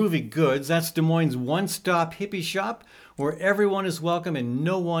to Groovy Goods. That's Des Moines' one-stop hippie shop where everyone is welcome and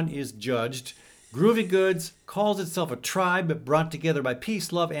no one is judged. Groovy Goods calls itself a tribe brought together by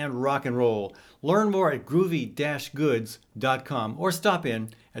peace, love, and rock and roll. Learn more at groovy-goods.com or stop in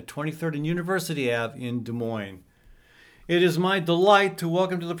at 23rd and University Ave in Des Moines. It is my delight to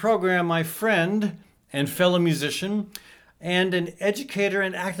welcome to the program my friend and fellow musician and an educator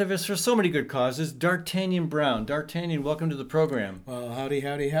and activist for so many good causes, Dartanyan Brown. Dartanyan, welcome to the program. Well, howdy,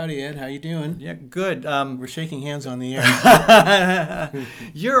 Ed. How you doing? Yeah, good. We're shaking hands on the air.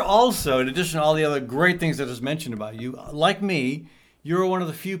 You're also, in addition to all the other great things that is mentioned about you, like me, you're one of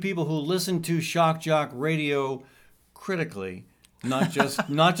the few people who listen to Shock Jock Radio critically, not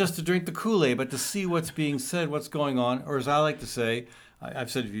just to drink the Kool-Aid, but to see what's being said, what's going on, or as I like to say,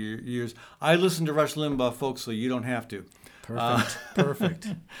 I've said it for years, I listen to Rush Limbaugh, folks, so you don't have to. Perfect.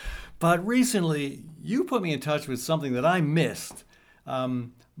 But recently, you put me in touch with something that I missed.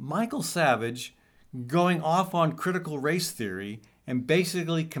 Michael Savage going off on critical race theory and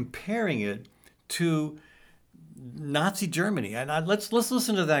basically comparing it to Nazi Germany. And let's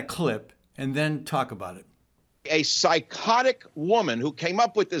listen to that clip and then talk about it. A psychotic woman who came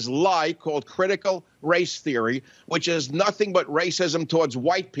up with this lie called critical race theory, which is nothing but racism towards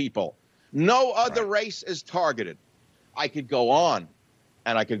white people. No other race is targeted. I could go on,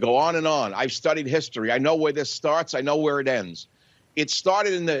 and I could go on and on. I've studied history. I know where this starts. I know where it ends. It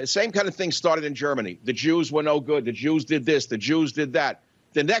started in the same kind of thing started in Germany. The Jews were no good. The Jews did this. The Jews did that.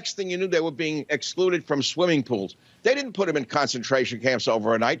 The next thing you knew, they were being excluded from swimming pools. They didn't put them in concentration camps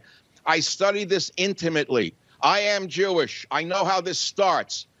overnight. I studied this intimately. I am Jewish. I know how this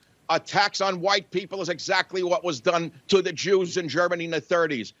starts. Attacks on white people is exactly what was done to the Jews in Germany in the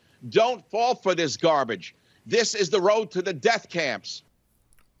 30s. Don't fall for this garbage. This is the road to the death camps.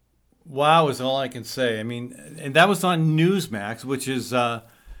 Wow is all I can say. I mean, and that was on Newsmax, which is the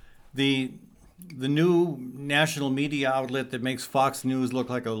new national media outlet that makes Fox News look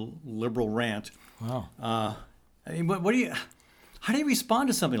like a liberal rant. Wow. I mean, how do you respond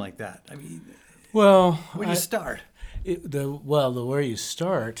to something like that? I mean, well, where do you start? The where you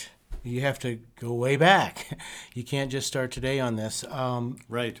start, you have to go way back. You can't just start today on this.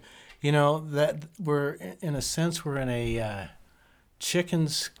 Right. You know, that we're in a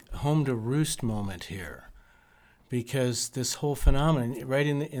chicken's home to roost moment here, because this whole phenomenon, right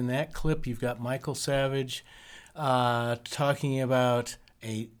in that clip, you've got Michael Savage talking about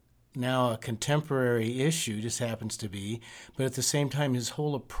now a contemporary issue, just happens to be, but at the same time, his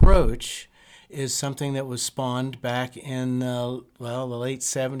whole approach is something that was spawned back in the late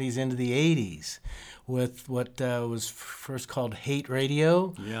 70s into the 80s. With what was first called hate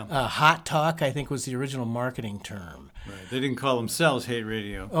radio. Yeah. Hot talk, I think, was the original marketing term. Right. They didn't call themselves hate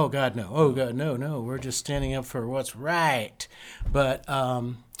radio. Oh, God, no. Oh, God, no. We're just standing up for what's right. But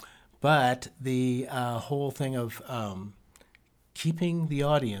But the whole thing of keeping the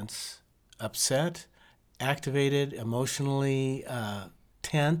audience upset, activated, emotionally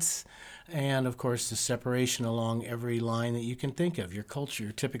tense, and of course the separation along every line that you can think of, your culture,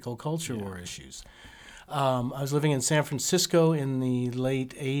 your typical culture war issues. I was living in San Francisco in the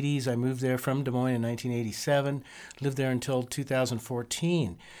late 80s. I moved there from Des Moines in 1987, lived there until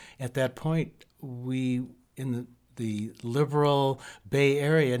 2014. At that point, we, in the liberal Bay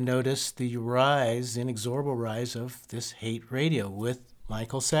Area, noticed the rise, inexorable rise of this hate radio with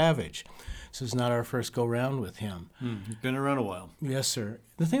Michael Savage. This is not our first go-round with him. He's been around a while. Yes, sir.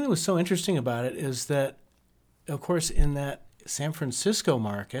 The thing that was so interesting about it is that, of course, in that San Francisco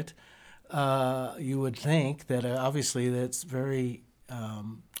market, you would think that obviously that's very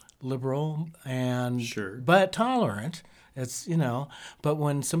liberal and but tolerant. It's, but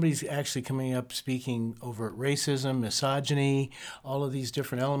when somebody's actually coming up speaking overt racism, misogyny, all of these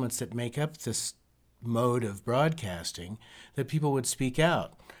different elements that make up this mode of broadcasting, that people would speak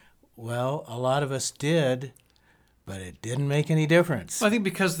out. Well, a lot of us did, but it didn't make any difference. Well, I think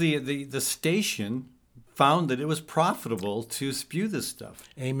because the station found that it was profitable to spew this stuff.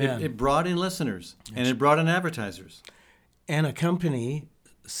 Amen. It brought in listeners, and it brought in advertisers. And a company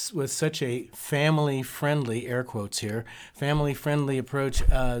with such a family-friendly, air quotes here, family-friendly approach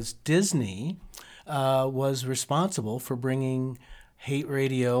as Disney was responsible for bringing hate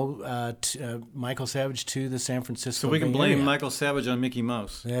radio, Michael Savage to the San Francisco So we can Bay blame Area. Michael Savage on Mickey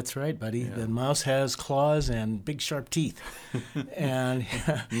Mouse. That's right, buddy. Yeah. The mouse has claws and big sharp teeth. And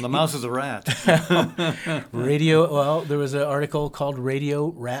the mouse is a rat. There was an article called Radio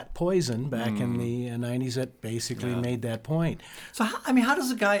Rat Poison back in the 90s that basically made that point. So,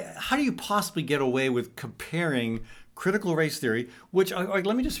 how do you possibly get away with comparing critical race theory, which,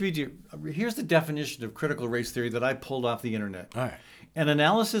 let me just read you. Here's the definition of critical race theory that I pulled off the internet. All right. An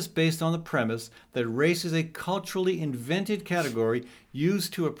analysis based on the premise that race is a culturally invented category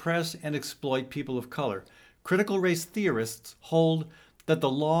used to oppress and exploit people of color. Critical race theorists hold that the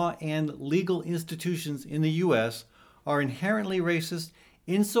law and legal institutions in the U.S. are inherently racist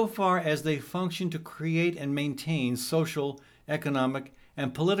insofar as they function to create and maintain social, economic,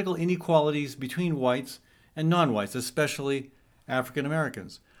 and political inequalities between whites and non-whites, especially African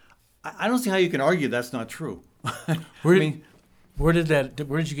Americans. I don't see how you can argue that's not true. Where did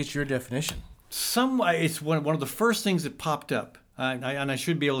you get your definition? It's one of the first things that popped up, and I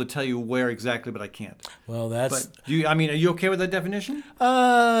should be able to tell you where exactly, but I can't. Well, that's. But are you okay with that definition?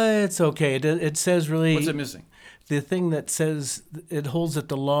 It's okay. It says really. What's it missing? The thing that says it holds that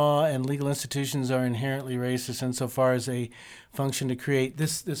the law and legal institutions are inherently racist insofar as they function to create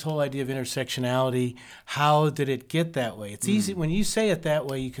this whole idea of intersectionality. How did it get that way? It's easy when you say it that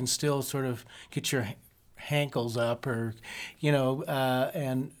way. You can still sort of get your hankles up, or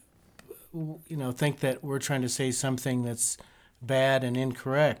and think that we're trying to say something that's bad and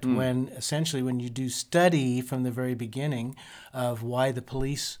incorrect. When essentially, when you do study from the very beginning of why the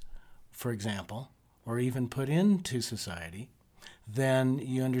police, for example, or even put into society, then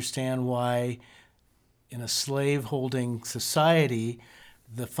you understand why in a slave-holding society,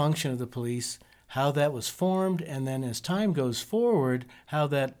 the function of the police, how that was formed, and then as time goes forward, how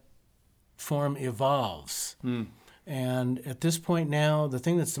that form evolves. And at this point now, the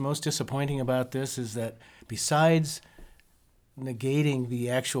thing that's the most disappointing about this is that besides negating the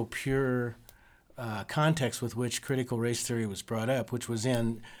actual pure context with which critical race theory was brought up, which was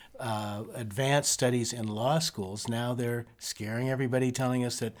in advanced studies in law schools. Now they're scaring everybody, telling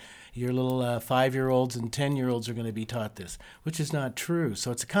us that your little 5-year-olds and 10-year-olds are going to be taught this, which is not true.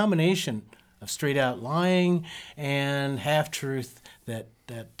 So it's a combination of straight-out lying and half-truth that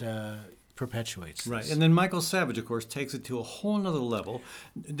perpetuates Right. this. And then Michael Savage, of course, takes it to a whole nother level.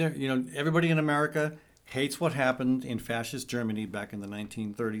 Everybody in America hates what happened in fascist Germany back in the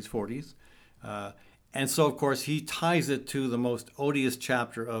 1930s, 40s. And so, of course, he ties it to the most odious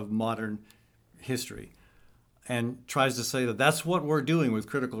chapter of modern history and tries to say that that's what we're doing with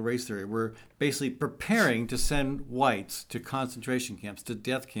critical race theory. We're basically preparing to send whites to concentration camps, to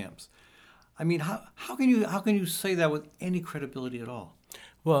death camps. I mean, how can you say that with any credibility at all?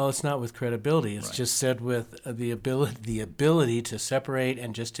 Well, it's not with credibility. It's just said with the ability to separate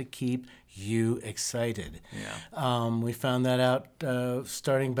and just to keep you excited. Yeah. We found that out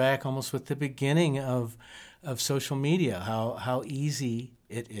starting back almost with the beginning of social media, how easy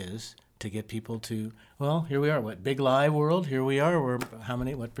it is to get people to, well, here we are, big lie world, here we are,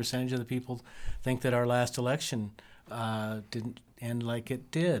 what percentage of the people think that our last election didn't end like it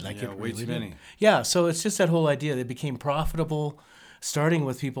did, like it way really too many. did. Yeah, so it's just that whole idea that it became profitable starting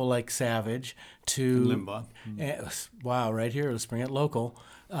with people like Savage to Limbaugh. Wow, right here, let's bring it local.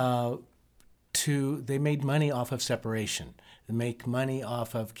 They made money off of separation. They make money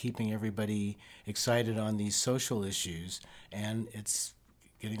off of keeping everybody excited on these social issues, and it's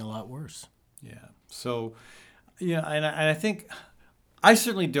getting a lot worse. Yeah. So, yeah, and I think I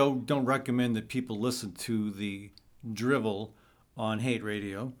certainly don't recommend that people listen to the drivel on hate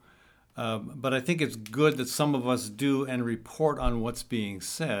radio, but I think it's good that some of us do and report on what's being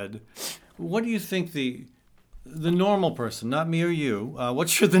said. What do you think the normal person, not me or you, what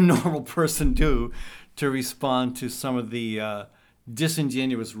should the normal person do to respond to some of the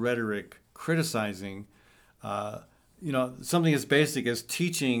disingenuous rhetoric criticizing, something as basic as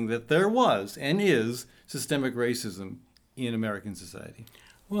teaching that there was and is systemic racism in American society?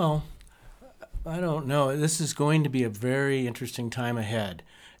 Well, I don't know. This is going to be a very interesting time ahead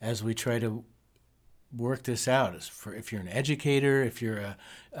as we try to work this out. If you're an educator, if you're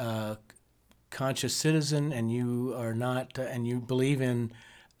a conscious citizen, and you are not, and you believe in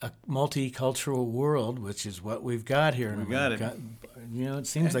a multicultural world, which is what we've got here in America. It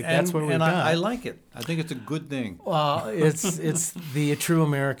seems like that's what we've got. I like it. I think it's a good thing. Well, it's the true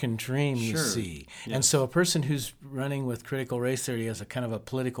American dream, you see. Yes. And so a person who's running with critical race theory as a kind of a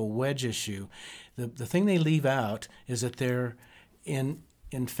political wedge issue, the thing they leave out is that they're in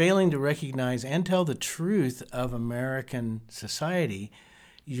failing to recognize and tell the truth of American society.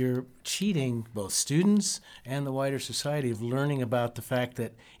 You're cheating both students and the wider society of learning about the fact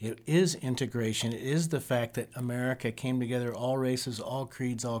that it is integration. It is the fact that America came together, all races, all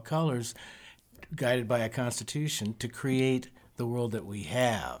creeds, all colors, guided by a constitution to create the world that we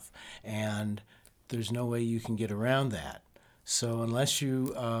have. And there's no way you can get around that. So unless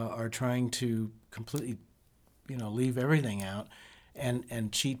you are trying to completely, leave everything out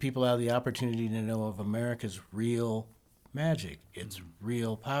and cheat people out of the opportunity to know of America's real magic, its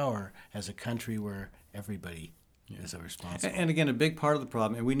real power as a country where everybody is responsible. And again, a big part of the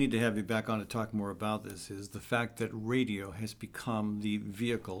problem, and we need to have you back on to talk more about this, is the fact that radio has become the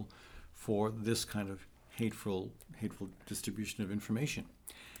vehicle for this kind of hateful distribution of information.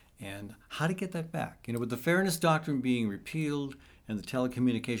 And how to get that back? With the Fairness Doctrine being repealed and the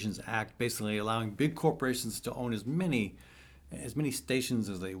Telecommunications Act basically allowing big corporations to own as many stations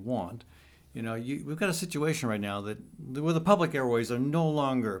as they want, we've got a situation right now where the public airways are no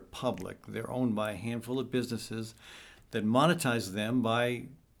longer public. They're owned by a handful of businesses that monetize them by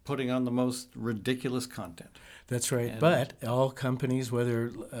putting on the most ridiculous content. That's right. But all companies,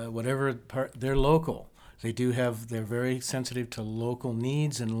 whatever part, they're local. They're very sensitive to local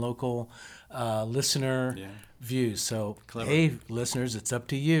needs and local listener views. So, Hey, listeners, it's up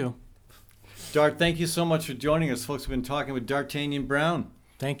to you. Dart, thank you so much for joining us. Folks, we've been talking with Dartanyan Brown.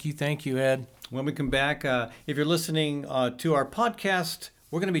 Thank you, Ed. When we come back, if you're listening to our podcast,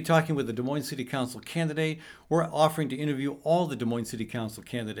 we're going to be talking with the Des Moines City Council candidate. We're offering to interview all the Des Moines City Council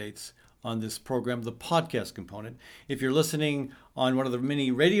candidates on this program, the podcast component. If you're listening on one of the many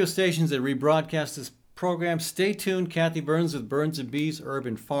radio stations that rebroadcast this program, stay tuned. Kathy Byrnes with Burns and Bees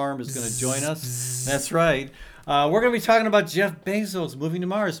Urban Farm is going to join us. That's right. We're going to be talking about Jeff Bezos moving to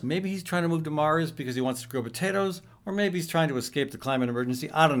Mars. Maybe he's trying to move to Mars because he wants to grow potatoes, or maybe he's trying to escape the climate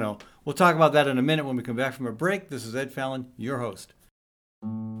emergency. I don't know. We'll talk about that in a minute when we come back from a break. This is Ed Fallon, your host.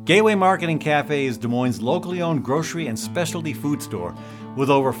 Gateway Market and Cafe is Des Moines' locally owned grocery and specialty food store. With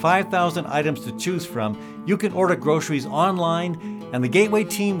over 5,000 items to choose from, you can order groceries online, and the Gateway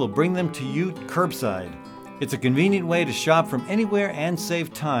team will bring them to you curbside. It's a convenient way to shop from anywhere and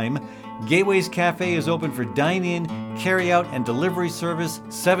save time. Gateway's Cafe is open for dine-in, carry-out, and delivery service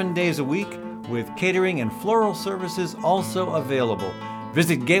 7 days a week, with catering and floral services also available.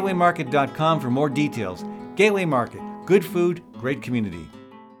 Visit gatewaymarket.com for more details. Gateway Market, good food, great community.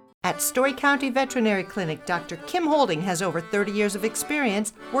 At Story County Veterinary Clinic, Dr. Kim Holding has over 30 years of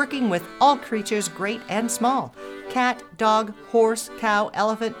experience working with all creatures great and small. Cat, dog, horse, cow,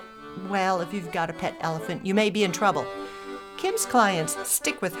 elephant. Well, if you've got a pet elephant, you may be in trouble. Kim's clients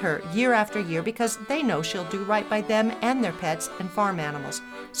stick with her year after year because they know she'll do right by them and their pets and farm animals.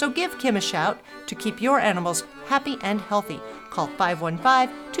 So give Kim a shout to keep your animals happy and healthy. Call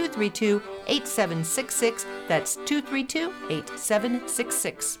 515-232-8766. That's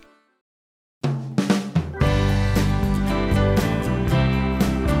 232-8766.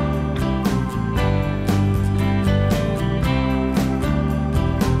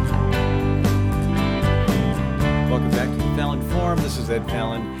 Welcome back to the Fallon Forum. This is Ed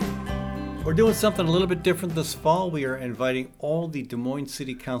Fallon. We're doing something a little bit different this fall. We are inviting all the Des Moines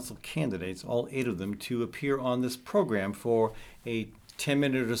City Council candidates, all 8 of them, to appear on this program for a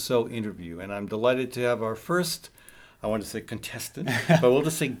 10-minute or so interview. And I'm delighted to have our first I want to say contestant, but we'll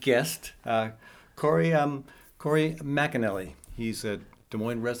just say guest, Cory McAnelly. He's a Des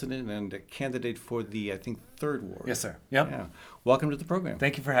Moines resident and a candidate for the, I think, 3rd Ward. Yes, sir. Yep. Yeah. Welcome to the program.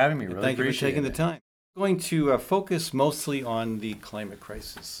 Thank you for having me. Really Thank you for appreciate taking the it. time. We're going to focus mostly on the climate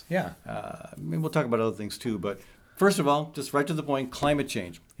crisis. Yeah. We'll talk about other things too, but first of all, just right to the point, climate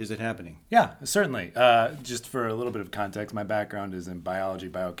change. Is it happening? Yeah, certainly. Just for a little bit of context, my background is in biology,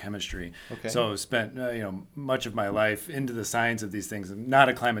 biochemistry. Okay. So spent much of my life into the science of these things. I'm not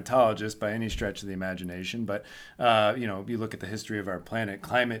a climatologist by any stretch of the imagination, but if you look at the history of our planet,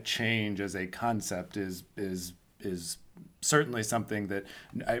 climate change as a concept is certainly something that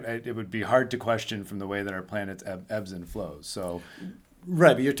it would be hard to question from the way that our planet ebbs and flows. So.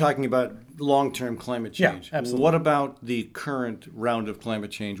 Right, but you're talking about long-term climate change. Yeah, absolutely. What about the current round of climate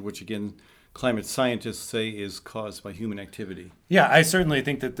change, which again, climate scientists say is caused by human activity? Yeah, I certainly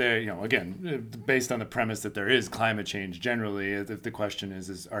think that there, again, based on the premise that there is climate change generally, if the question is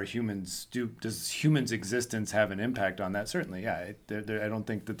does humans' existence have an impact on that? Certainly, yeah. I don't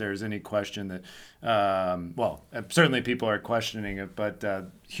think that there's any question that, certainly people are questioning it, but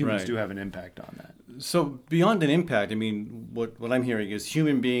humans do have an impact on that. So beyond an impact, I mean, what I'm hearing is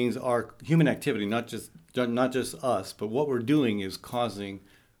human activity, not just us, but what we're doing is causing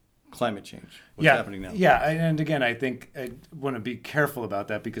climate change. What's happening now? Yeah, and again, I think I want to be careful about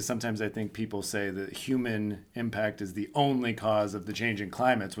that because sometimes I think people say that human impact is the only cause of the change in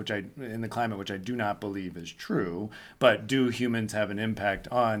climates, which I do not believe is true. But do humans have an impact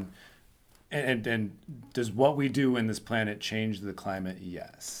on? And does what we do in this planet change the climate?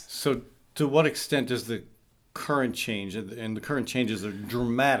 Yes. So to what extent does the current change, and the current changes are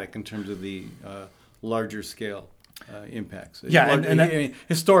dramatic in terms of the larger scale impacts? Yeah, I mean,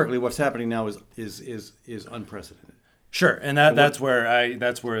 historically, what's happening now is unprecedented. Sure, and that's where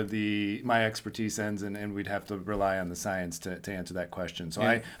my expertise ends, and we'd have to rely on the science to answer that question. So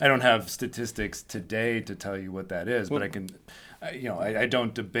I don't have statistics today to tell you what that is, but I can. I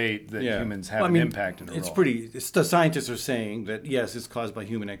don't debate that humans have an impact in the role. The scientists are saying that yes, it's caused by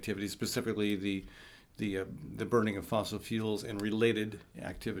human activity, specifically the burning of fossil fuels and related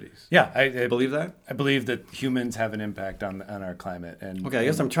activities. Yeah, I believe that. I believe that humans have an impact on our climate. And okay, I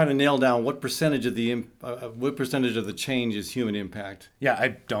guess I'm trying to nail down what percentage of the change is human impact. Yeah, I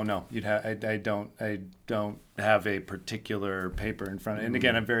don't know. I don't have a particular paper in front of me. And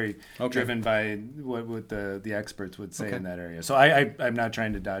again, I'm very driven by what the experts would say in that area. So I'm not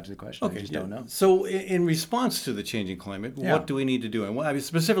trying to dodge the question. I just don't know. So in response to the changing climate, what do we need to do? And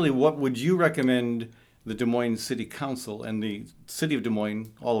specifically, what would you recommend the Des Moines City Council and the City of Des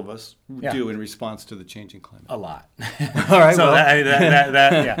Moines, all of us, do in response to the changing climate? A lot. All right. So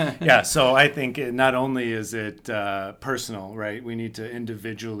So I think not only is it personal, right? We need to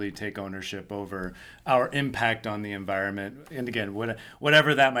individually take ownership over our impact on the environment, and again,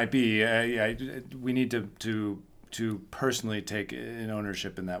 whatever that might be, we need to personally take an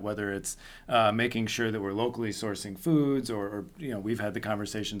ownership in that, whether it's making sure that we're locally sourcing foods or we've had the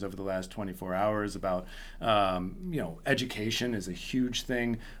conversations over the last 24 hours about, education is a huge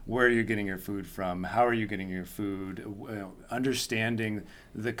thing. Where are you getting your food from? How are you getting your food? Understanding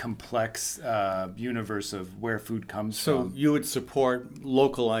the complex universe of where food comes from. So you would support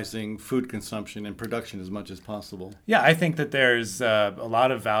localizing food consumption and production as much as possible? Yeah, I think that there's a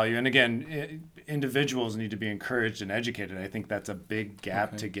lot of value. And again, individuals need to be encouraged and educated. I think that's a big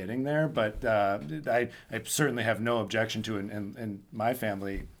gap to getting there. But I certainly have no objection to it. And my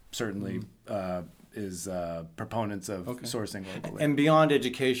family certainly is proponents of sourcing locally. And beyond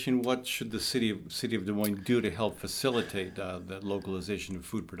education, what should the city of Des Moines do to help facilitate the localization of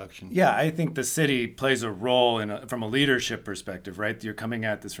food production? Yeah, I think the city plays a role from a leadership perspective, right? You're coming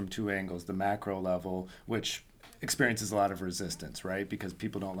at this from two angles: the macro level, which experiences a lot of resistance, right? Because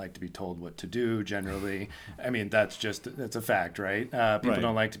people don't like to be told what to do generally. I mean, that's a fact, right? People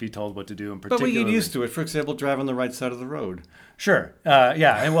don't like to be told what to do in particular. But we get used to it. For example, drive on the right side of the road. Sure.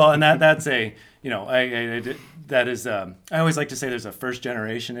 Yeah. Well, and that's a, that is, I always like to say there's a first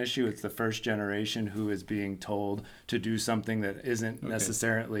generation issue. It's the first generation who is being told to do something that isn't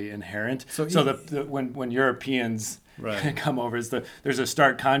necessarily inherent. So when Europeans come over, there's a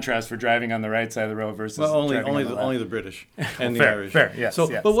stark contrast for driving on the right side of the road versus only the British and the Irish. Fair, yes. So,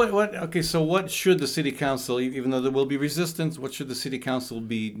 yes. But so what should the city council, even though there will be resistance, what should the city council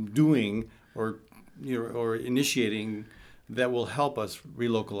be doing or initiating that will help us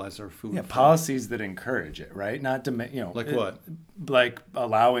relocalize our food. Yeah, policies that encourage it, right? Not to make, like what? Like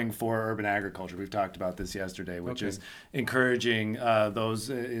allowing for urban agriculture. We've talked about this yesterday, which is encouraging those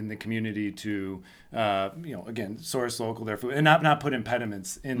in the community to, again, source local their food and not put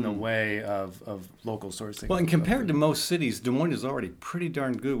impediments in the way of local sourcing. Well, and compared to most cities, Des Moines is already pretty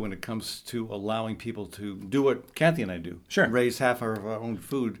darn good when it comes to allowing people to do what Kathy and I do. Sure. Raise half of our own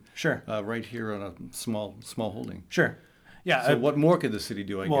food. Sure. Right here on a small holding. Sure. Yeah. So what more could the city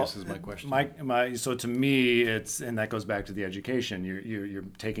do, I guess, is my question. So to me, and that goes back to the education. You're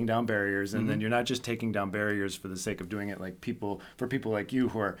taking down barriers, and then you're not just taking down barriers for the sake of doing it, for people like you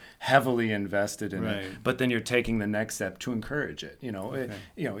who are heavily invested in it, but then you're taking the next step to encourage it.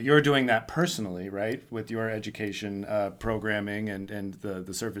 You're doing that personally, right, with your education programming and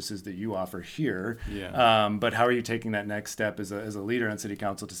the services that you offer here. Yeah. But how are you taking that next step as a leader on city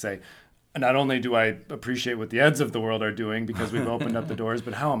council to say, not only do I appreciate what the Eds of the world are doing because we've opened up the doors,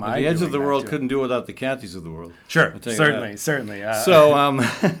 but how am I? The Eds of the world too? Couldn't do without the Kathys of the world. Sure, certainly. So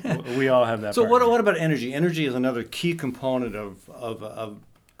we all have that. So what about energy? Energy is another key component of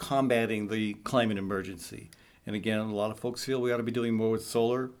combating the climate emergency. And again, a lot of folks feel we ought to be doing more with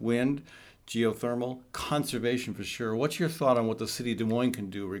solar, wind, geothermal, conservation for sure. What's your thought on what the city of Des Moines can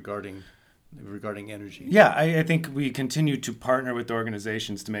do regarding energy? Yeah, I think we continue to partner with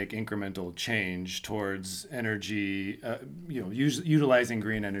organizations to make incremental change towards energy, utilizing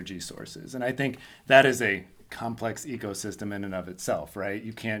green energy sources. And I think that is a complex ecosystem in and of itself, right?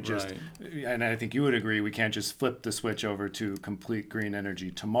 You can't just, and I think you would agree, we can't just flip the switch over to complete green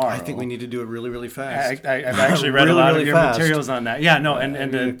energy tomorrow. I think we need to do it really, really fast. I've actually read a lot of your materials on that. Yeah, no,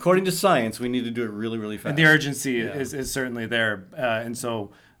 and according to science, we need to do it really, really fast. And the urgency is certainly there, and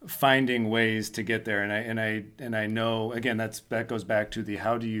so finding ways to get there, and I know again that goes back to the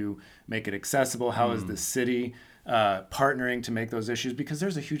how do you make it accessible? How is the city partnering to make those issues? Because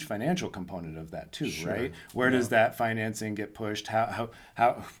there's a huge financial component of that too, right? Where does that financing get pushed? How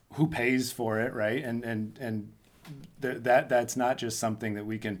who pays for it, right? And that's not just something that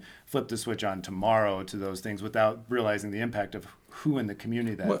we can flip the switch on tomorrow to those things without realizing the impact of who in the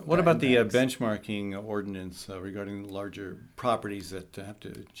community that. What about the benchmarking ordinance regarding larger properties that have to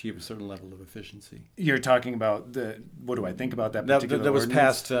achieve a certain level of efficiency? You're talking about what do I think about that particular that was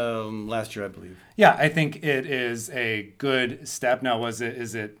ordinance? passed last year, I believe. Yeah, I think it is a good step. Now, is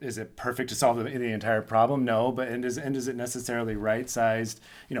it perfect to solve the entire problem? No, but is it necessarily right-sized?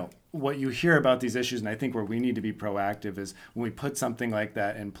 What you hear about these issues, and I think where we need to be proactive is when we put something like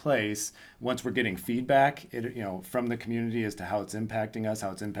that in place, once we're getting feedback, from the community as to how it's impacting us,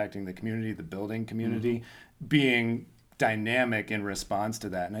 how it's impacting the community, the building community, being dynamic in response to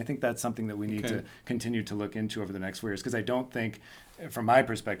that. And I think that's something that we need to continue to look into over the next 4 years, because I don't think, from my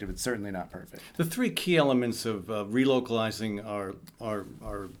perspective, it's certainly not perfect. The three key elements of relocalizing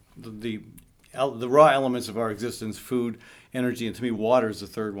the raw elements of our existence: food, energy, and to me, water is the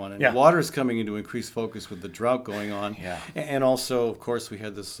third one. And water is coming into increased focus with the drought going on. Yeah. And also, of course, we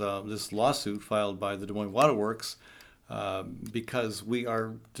had this lawsuit filed by the Des Moines Water Works because we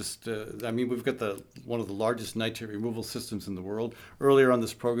are just, we've got one of the largest nitrate removal systems in the world. Earlier on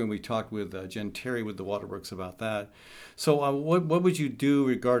this program, we talked with Jen Terry with the Water Works about that. So what would you do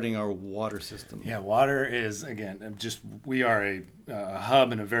regarding our water system? Yeah, water is, again, we are a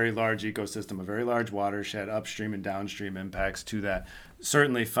hub in a very large ecosystem, a very large watershed, upstream and downstream impacts to that.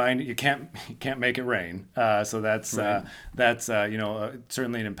 Certainly, you can't make it rain. So that's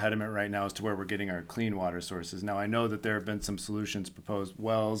certainly an impediment right now as to where we're getting our clean water sources. Now, I know that there have been some solutions proposed,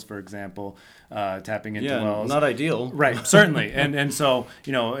 wells, for example, tapping into wells. Not ideal. Right, certainly. And so,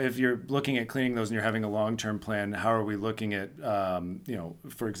 if you're looking at cleaning those and you're having a long-term plan, how are we looking at,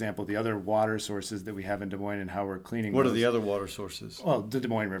 for example, the other water sources that we have in Des Moines and how we're cleaning What those? are the other water sources? Well, the Des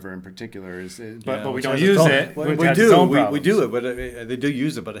Moines River in particular but we don't use it. We do it, but they do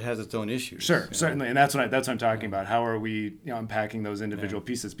use it, but it has its own issues. Sure, certainly, and that's what I'm talking about. How are we unpacking those individual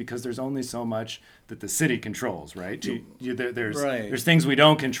pieces? Because there's only so much that the city controls, right? There's things we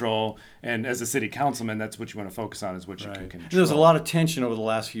don't control, and as a city councilman, that's what you want to focus on, is what you can control. There's a lot of tension over the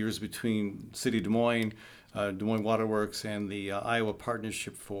last few years between City of Des Moines, Des Moines Water Works, and the Iowa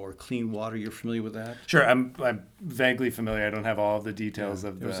Partnership for Clean Water. You're familiar with that? Sure, I'm vaguely familiar. I don't have all of the details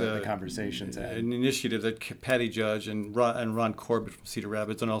of the conversations. An initiative that Patty Judge and Ron Corbett from Cedar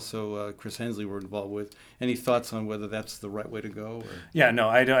Rapids and also Chris Hensley were involved with. Any thoughts on whether that's the right way to go? Or? Yeah, no,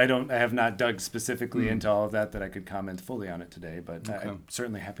 I have not dug specifically into all of that I could comment fully on it today, but I'm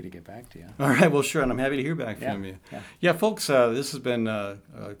certainly happy to get back to you. All right, well, sure, and I'm happy to hear back from you. Yeah, folks, this has been a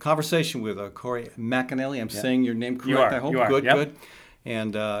conversation with Cory McAnelly. I'm saying your name correct, I hope. You are. Good.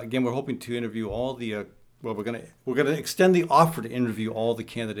 And again, we're hoping to interview all the Well, we're gonna extend the offer to interview all the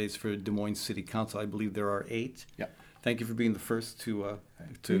candidates for Des Moines City Council. I believe there are 8. Yeah. Thank you for being the first to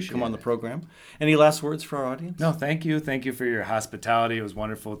come on the program. Any last words for our audience? No, thank you. Thank you for your hospitality. It was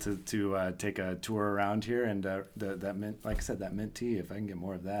wonderful to take a tour around here, and that mint, like I said, that mint tea. If I can get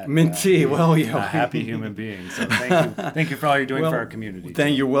more of that. Mint tea. Well, yeah. A happy human being. So thank you. Thank you for all you're doing for our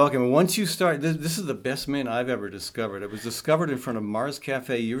community. You're welcome. And once you start, this is the best mint I've ever discovered. It was discovered in front of Mars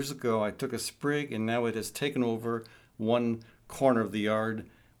Cafe years ago. I took a sprig, and now it has taken over one corner of the yard.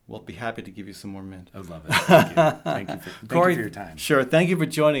 We'll be happy to give you some more mint. I love it. Thank you. Thank you Cory, for your time. Sure. Thank you for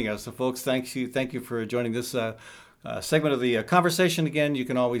joining us. So, folks, thank you for joining this segment of the conversation. Again, you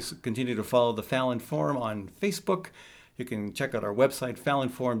can always continue to follow the Fallon Forum on Facebook. You can check out our website,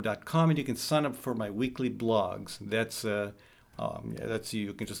 fallonforum.com, and you can sign up for my weekly blogs. That's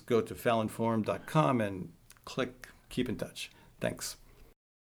you can just go to fallonforum.com and click Keep in Touch. Thanks.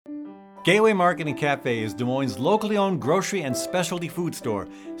 Gateway Market and Cafe is Des Moines' locally owned grocery and specialty food store,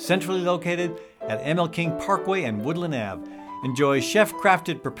 centrally located at ML King Parkway and Woodland Ave. Enjoy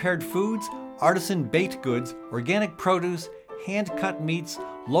chef-crafted prepared foods, artisan baked goods, organic produce, hand-cut meats,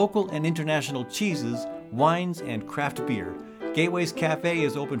 local and international cheeses, wines, and craft beer. Gateway's Cafe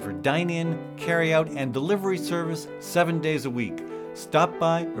is open for dine-in, carry-out, and delivery service 7 days a week. Stop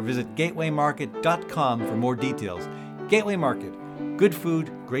by or visit gatewaymarket.com for more details. Gateway Market. Good food,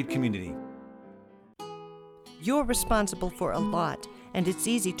 great community. You're responsible for a lot, and it's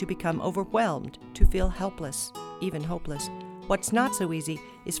easy to become overwhelmed, to feel helpless, even hopeless. What's not so easy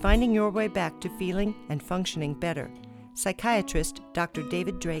is finding your way back to feeling and functioning better. Psychiatrist Dr.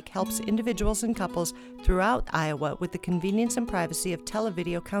 David Drake helps individuals and couples throughout Iowa with the convenience and privacy of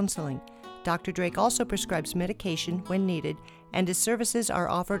televideo counseling. Dr. Drake also prescribes medication when needed, and his services are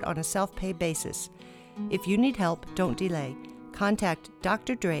offered on a self-pay basis. If you need help, don't delay. Contact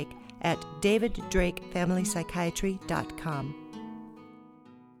Dr. Drake at daviddrakefamilypsychiatry.com.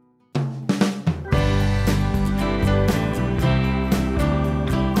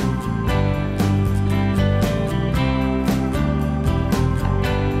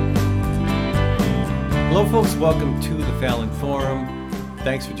 Hello, folks. Welcome to the Fallon Forum.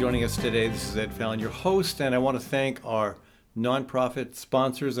 Thanks for joining us today. This is Ed Fallon, your host, and I want to thank our nonprofit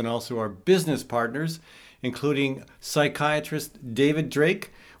sponsors and also our business partners, including psychiatrist David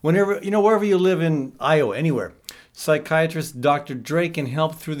Drake. Wherever you live in Iowa, anywhere, psychiatrist Dr. Drake can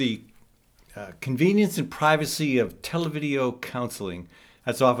help through the convenience and privacy of televideo counseling.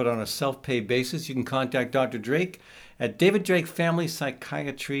 That's offered on a self-pay basis. You can contact Dr. Drake at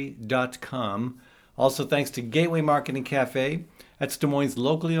daviddrakefamilypsychiatry.com. Also, thanks to Gateway Market and Cafe. That's Des Moines'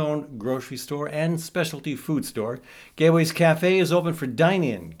 locally owned grocery store and specialty food store. Gateway's Cafe is open for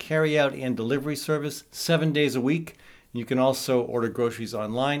dine-in, carry-out, and delivery service 7 days a week. You can also order groceries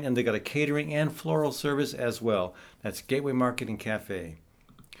online, and they got a catering and floral service as well. That's Gateway Market and Cafe.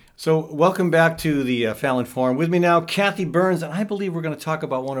 So welcome back to the Fallon Forum. With me now, Kathy Byrnes, and I believe we're going to talk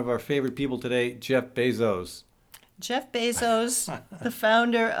about one of our favorite people today, Jeff Bezos. Jeff Bezos, the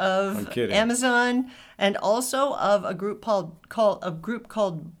founder of Amazon, and also of a group called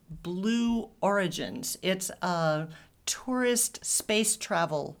Blue Origins. It's a tourist space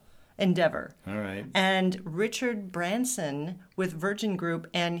travel endeavor. All right. And Richard Branson with Virgin Group,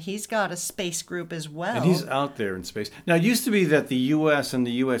 and he's got a space group as well. And he's out there in space. Now, it used to be that the U.S. and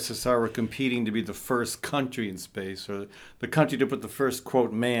the USSR were competing to be the first country in space, or the country to put the first,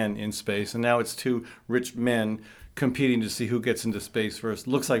 quote, man in space. And now it's two rich men competing to see who gets into space first.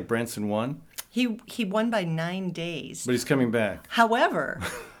 Looks like Branson won. He won by 9 days. But he's coming back. However,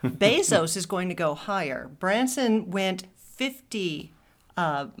 Bezos is going to go higher. Branson went 50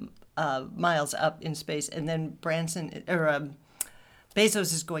 miles up in space, and then Bezos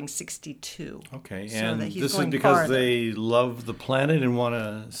is going 62. Okay, so and this is because they love the planet and want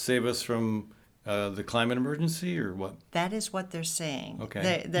to save us from the climate emergency, or what? That is what they're saying.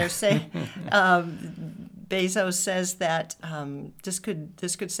 Okay. They're saying Bezos says that this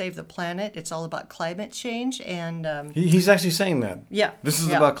could save the planet. It's all about climate change, and he's actually saying that. Yeah. This is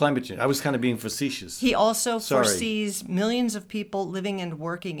about climate change. I was kind of being facetious. He also foresees millions of people living and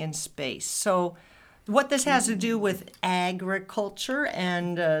working in space. So what this has to do with agriculture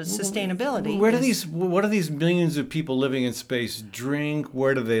and sustainability. What do these millions of people living in space drink?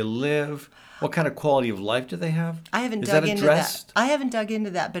 Where do they live? What kind of quality of life do they have? I haven't dug into that. I haven't dug into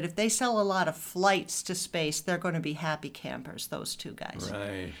that, but if they sell a lot of flights to space, they're going to be happy campers, those two guys.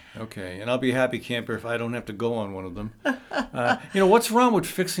 Right. Okay. And I'll be a happy camper if I don't have to go on one of them. What's wrong with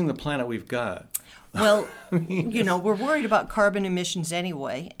fixing the planet we've got? Well, we're worried about carbon emissions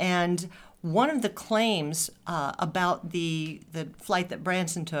anyway, and one of the claims about the flight that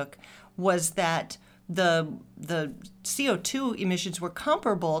Branson took was that the CO2 emissions were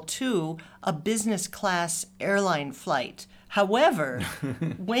comparable to a business class airline flight. However,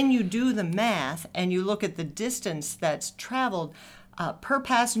 when you do the math and you look at the distance that's traveled per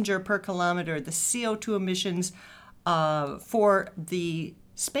passenger per kilometer, the CO2 emissions for the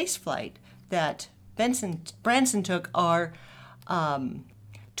space flight that Branson took are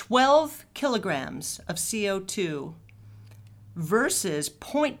 12 kilograms of CO2 versus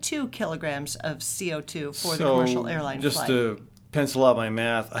 0.2 kilograms of CO2 for the commercial airline flight. Just to pencil out my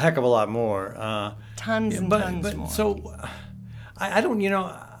math, a heck of a lot more. Tons and tons more. So I don't,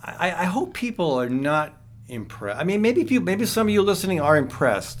 I hope people are not impressed. I mean, maybe some of you listening are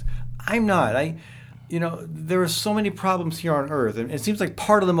impressed. I'm not. There are so many problems here on Earth, and it seems like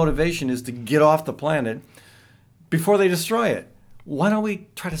part of the motivation is to get off the planet before they destroy it. Why don't we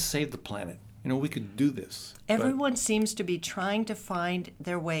try to save the planet? We could do this. Everyone seems to be trying to find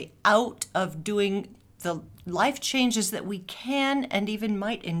their way out of doing the life changes that we can and even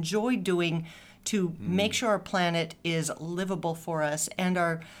might enjoy doing to make sure our planet is livable for us and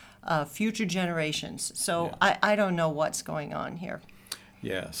our future generations. So I don't know what's going on here.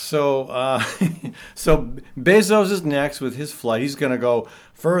 Yeah. So so Bezos is next with his flight. He's going to go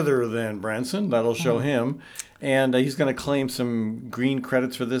further than Branson. That'll show him. And he's going to claim some green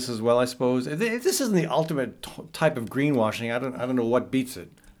credits for this as well, I suppose. If this isn't the ultimate type of greenwashing, I don't know what beats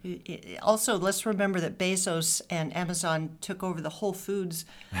it. Also, let's remember that Bezos and Amazon took over the Whole Foods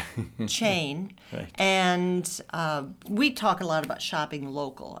chain, right. And we talk a lot about shopping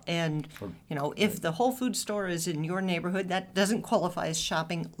local. And if the Whole Foods store is in your neighborhood, that doesn't qualify as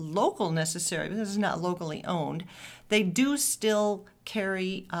shopping local necessarily because it's not locally owned. They do still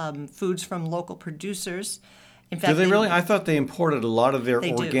carry foods from local producers. In fact, do they really? I thought they imported a lot of their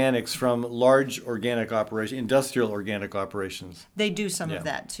They do. organics from large organic operations, industrial organic operations. They do some of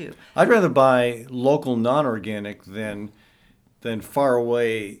that too. I'd rather buy local non-organic than far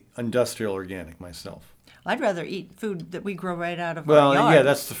away industrial organic myself. I'd rather eat food that we grow right out of our yard. Well, yeah,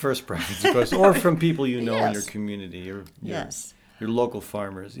 that's the first preference, of course, or from people in your Yes. community, or Yes. your local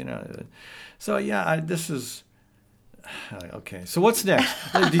farmers. So yeah, this is. Okay, so what's next?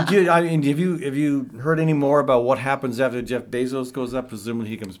 Have you heard any more about what happens after Jeff Bezos goes up? Presumably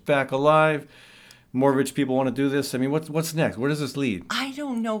he comes back alive. More rich people want to do this. I mean, what's next? Where does this lead? I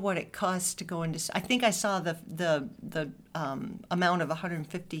don't know what it costs to go into. I think I saw the amount of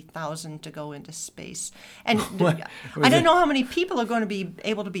 $150,000 to go into space, and I don't know how many people are going to be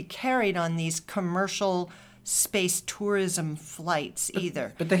able to be carried on these commercial space tourism flights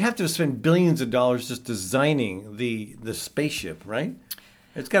either. But they have to spend billions of dollars just designing the spaceship, right?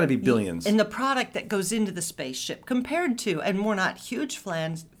 It's got to be billions. And the product that goes into the spaceship compared to, and we're not huge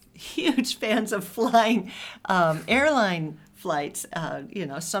fans of flying airline flights.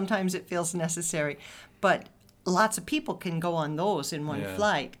 Sometimes it feels necessary, but lots of people can go on those in one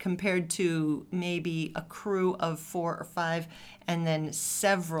flight compared to maybe a crew of 4 or 5 and then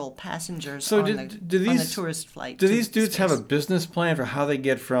several passengers on the tourist flight. Do these dudes have a business plan for how they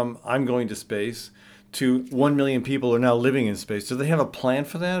get from I'm going to space to 1 million people are now living in space? Do they have a plan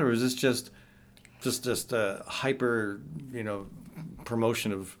for that, or is this just a hyper,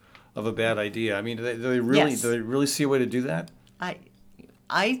 promotion of a bad idea? I mean, do they really see a way to do that?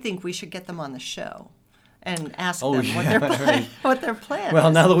 I think we should get them on the show and ask them what their plan is.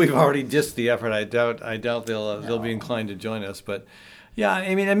 Well, now that we've already dissed the effort, I doubt they'll be inclined to join us. But yeah,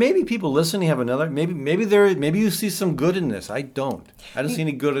 I mean, and maybe people listening have another. Maybe you see some good in this. I don't see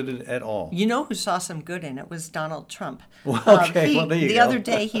any good in it at all. You know who saw some good in it was Donald Trump. Well, okay, there you go. The other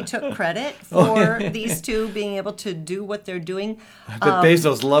day he took credit for these two being able to do what they're doing. I bet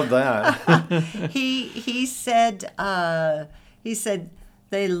Bezos loved that. He said.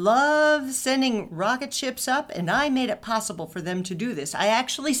 They love sending rocket ships up, and I made it possible for them to do this. I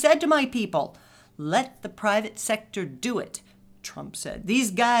actually said to my people, let the private sector do it, Trump said.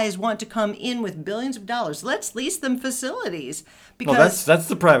 These guys want to come in with billions of dollars. Let's lease them facilities. Because, that's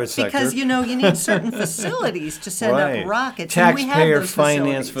the private sector. Because, you need certain facilities to send up rockets.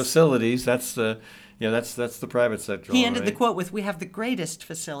 Taxpayer-financed facilities. That's the private sector. He ended the quote with, we have the greatest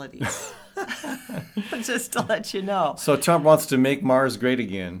facilities. Just to let you know. So Trump wants to make Mars great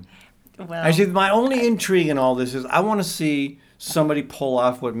again. Well, actually, my only intrigue in all this is I want to see somebody pull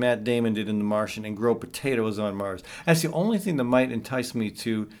off what Matt Damon did in The Martian and grow potatoes on Mars. That's the only thing that might entice me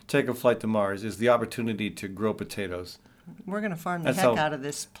to take a flight to Mars is the opportunity to grow potatoes. We're going to farm the heck out of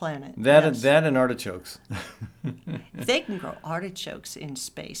this planet. That and artichokes. If they can grow artichokes in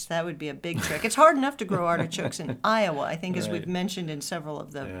space, that would be a big trick. It's hard enough to grow artichokes in Iowa, I think, as we've mentioned in several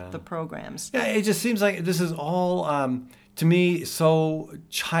of the programs. Yeah, it just seems like this is all, to me, so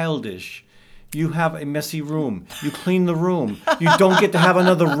childish. you have a messy room. You clean the room. You don't get to have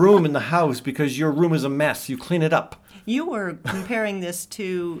another room in the house because your room is a mess. You clean it up. You were comparing this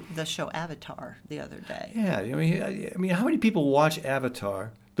to the show Avatar the other day. Yeah, I mean, how many people watch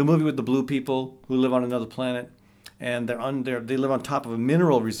Avatar, the movie with the blue people who live on another planet, and they live on top of a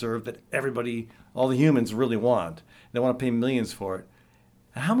mineral reserve that everybody, all the humans, really want. They want to pay millions for it.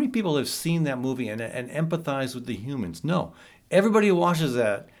 And how many people have seen that movie and empathize with the humans? No, everybody who watches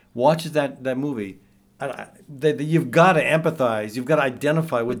that movie. You've got to empathize. You've got to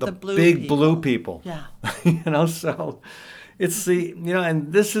identify with the big blue people. Yeah. So it's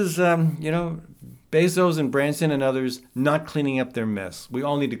and this is, Bezos and Branson and others not cleaning up their mess. We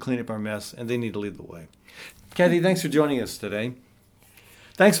all need to clean up our mess, and they need to lead the way. Kathy, thanks for joining us today.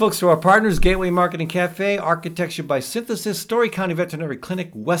 Thanks, folks, to our partners, Gateway Marketing Cafe, Architecture by Synthesis, Story County Veterinary Clinic,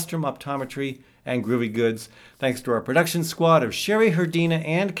 Western Optometry, and Groovy Goods. Thanks to our production squad of Sherry Herdina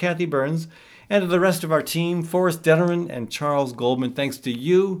and Kathy Byrnes, and to the rest of our team, Forrest Detterman and Charles Goldman. Thanks to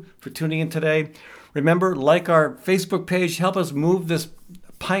you for tuning in today. Remember, like our Facebook page, help us move this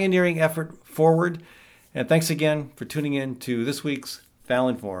pioneering effort forward. And thanks again for tuning in to this week's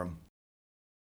Fallon Forum.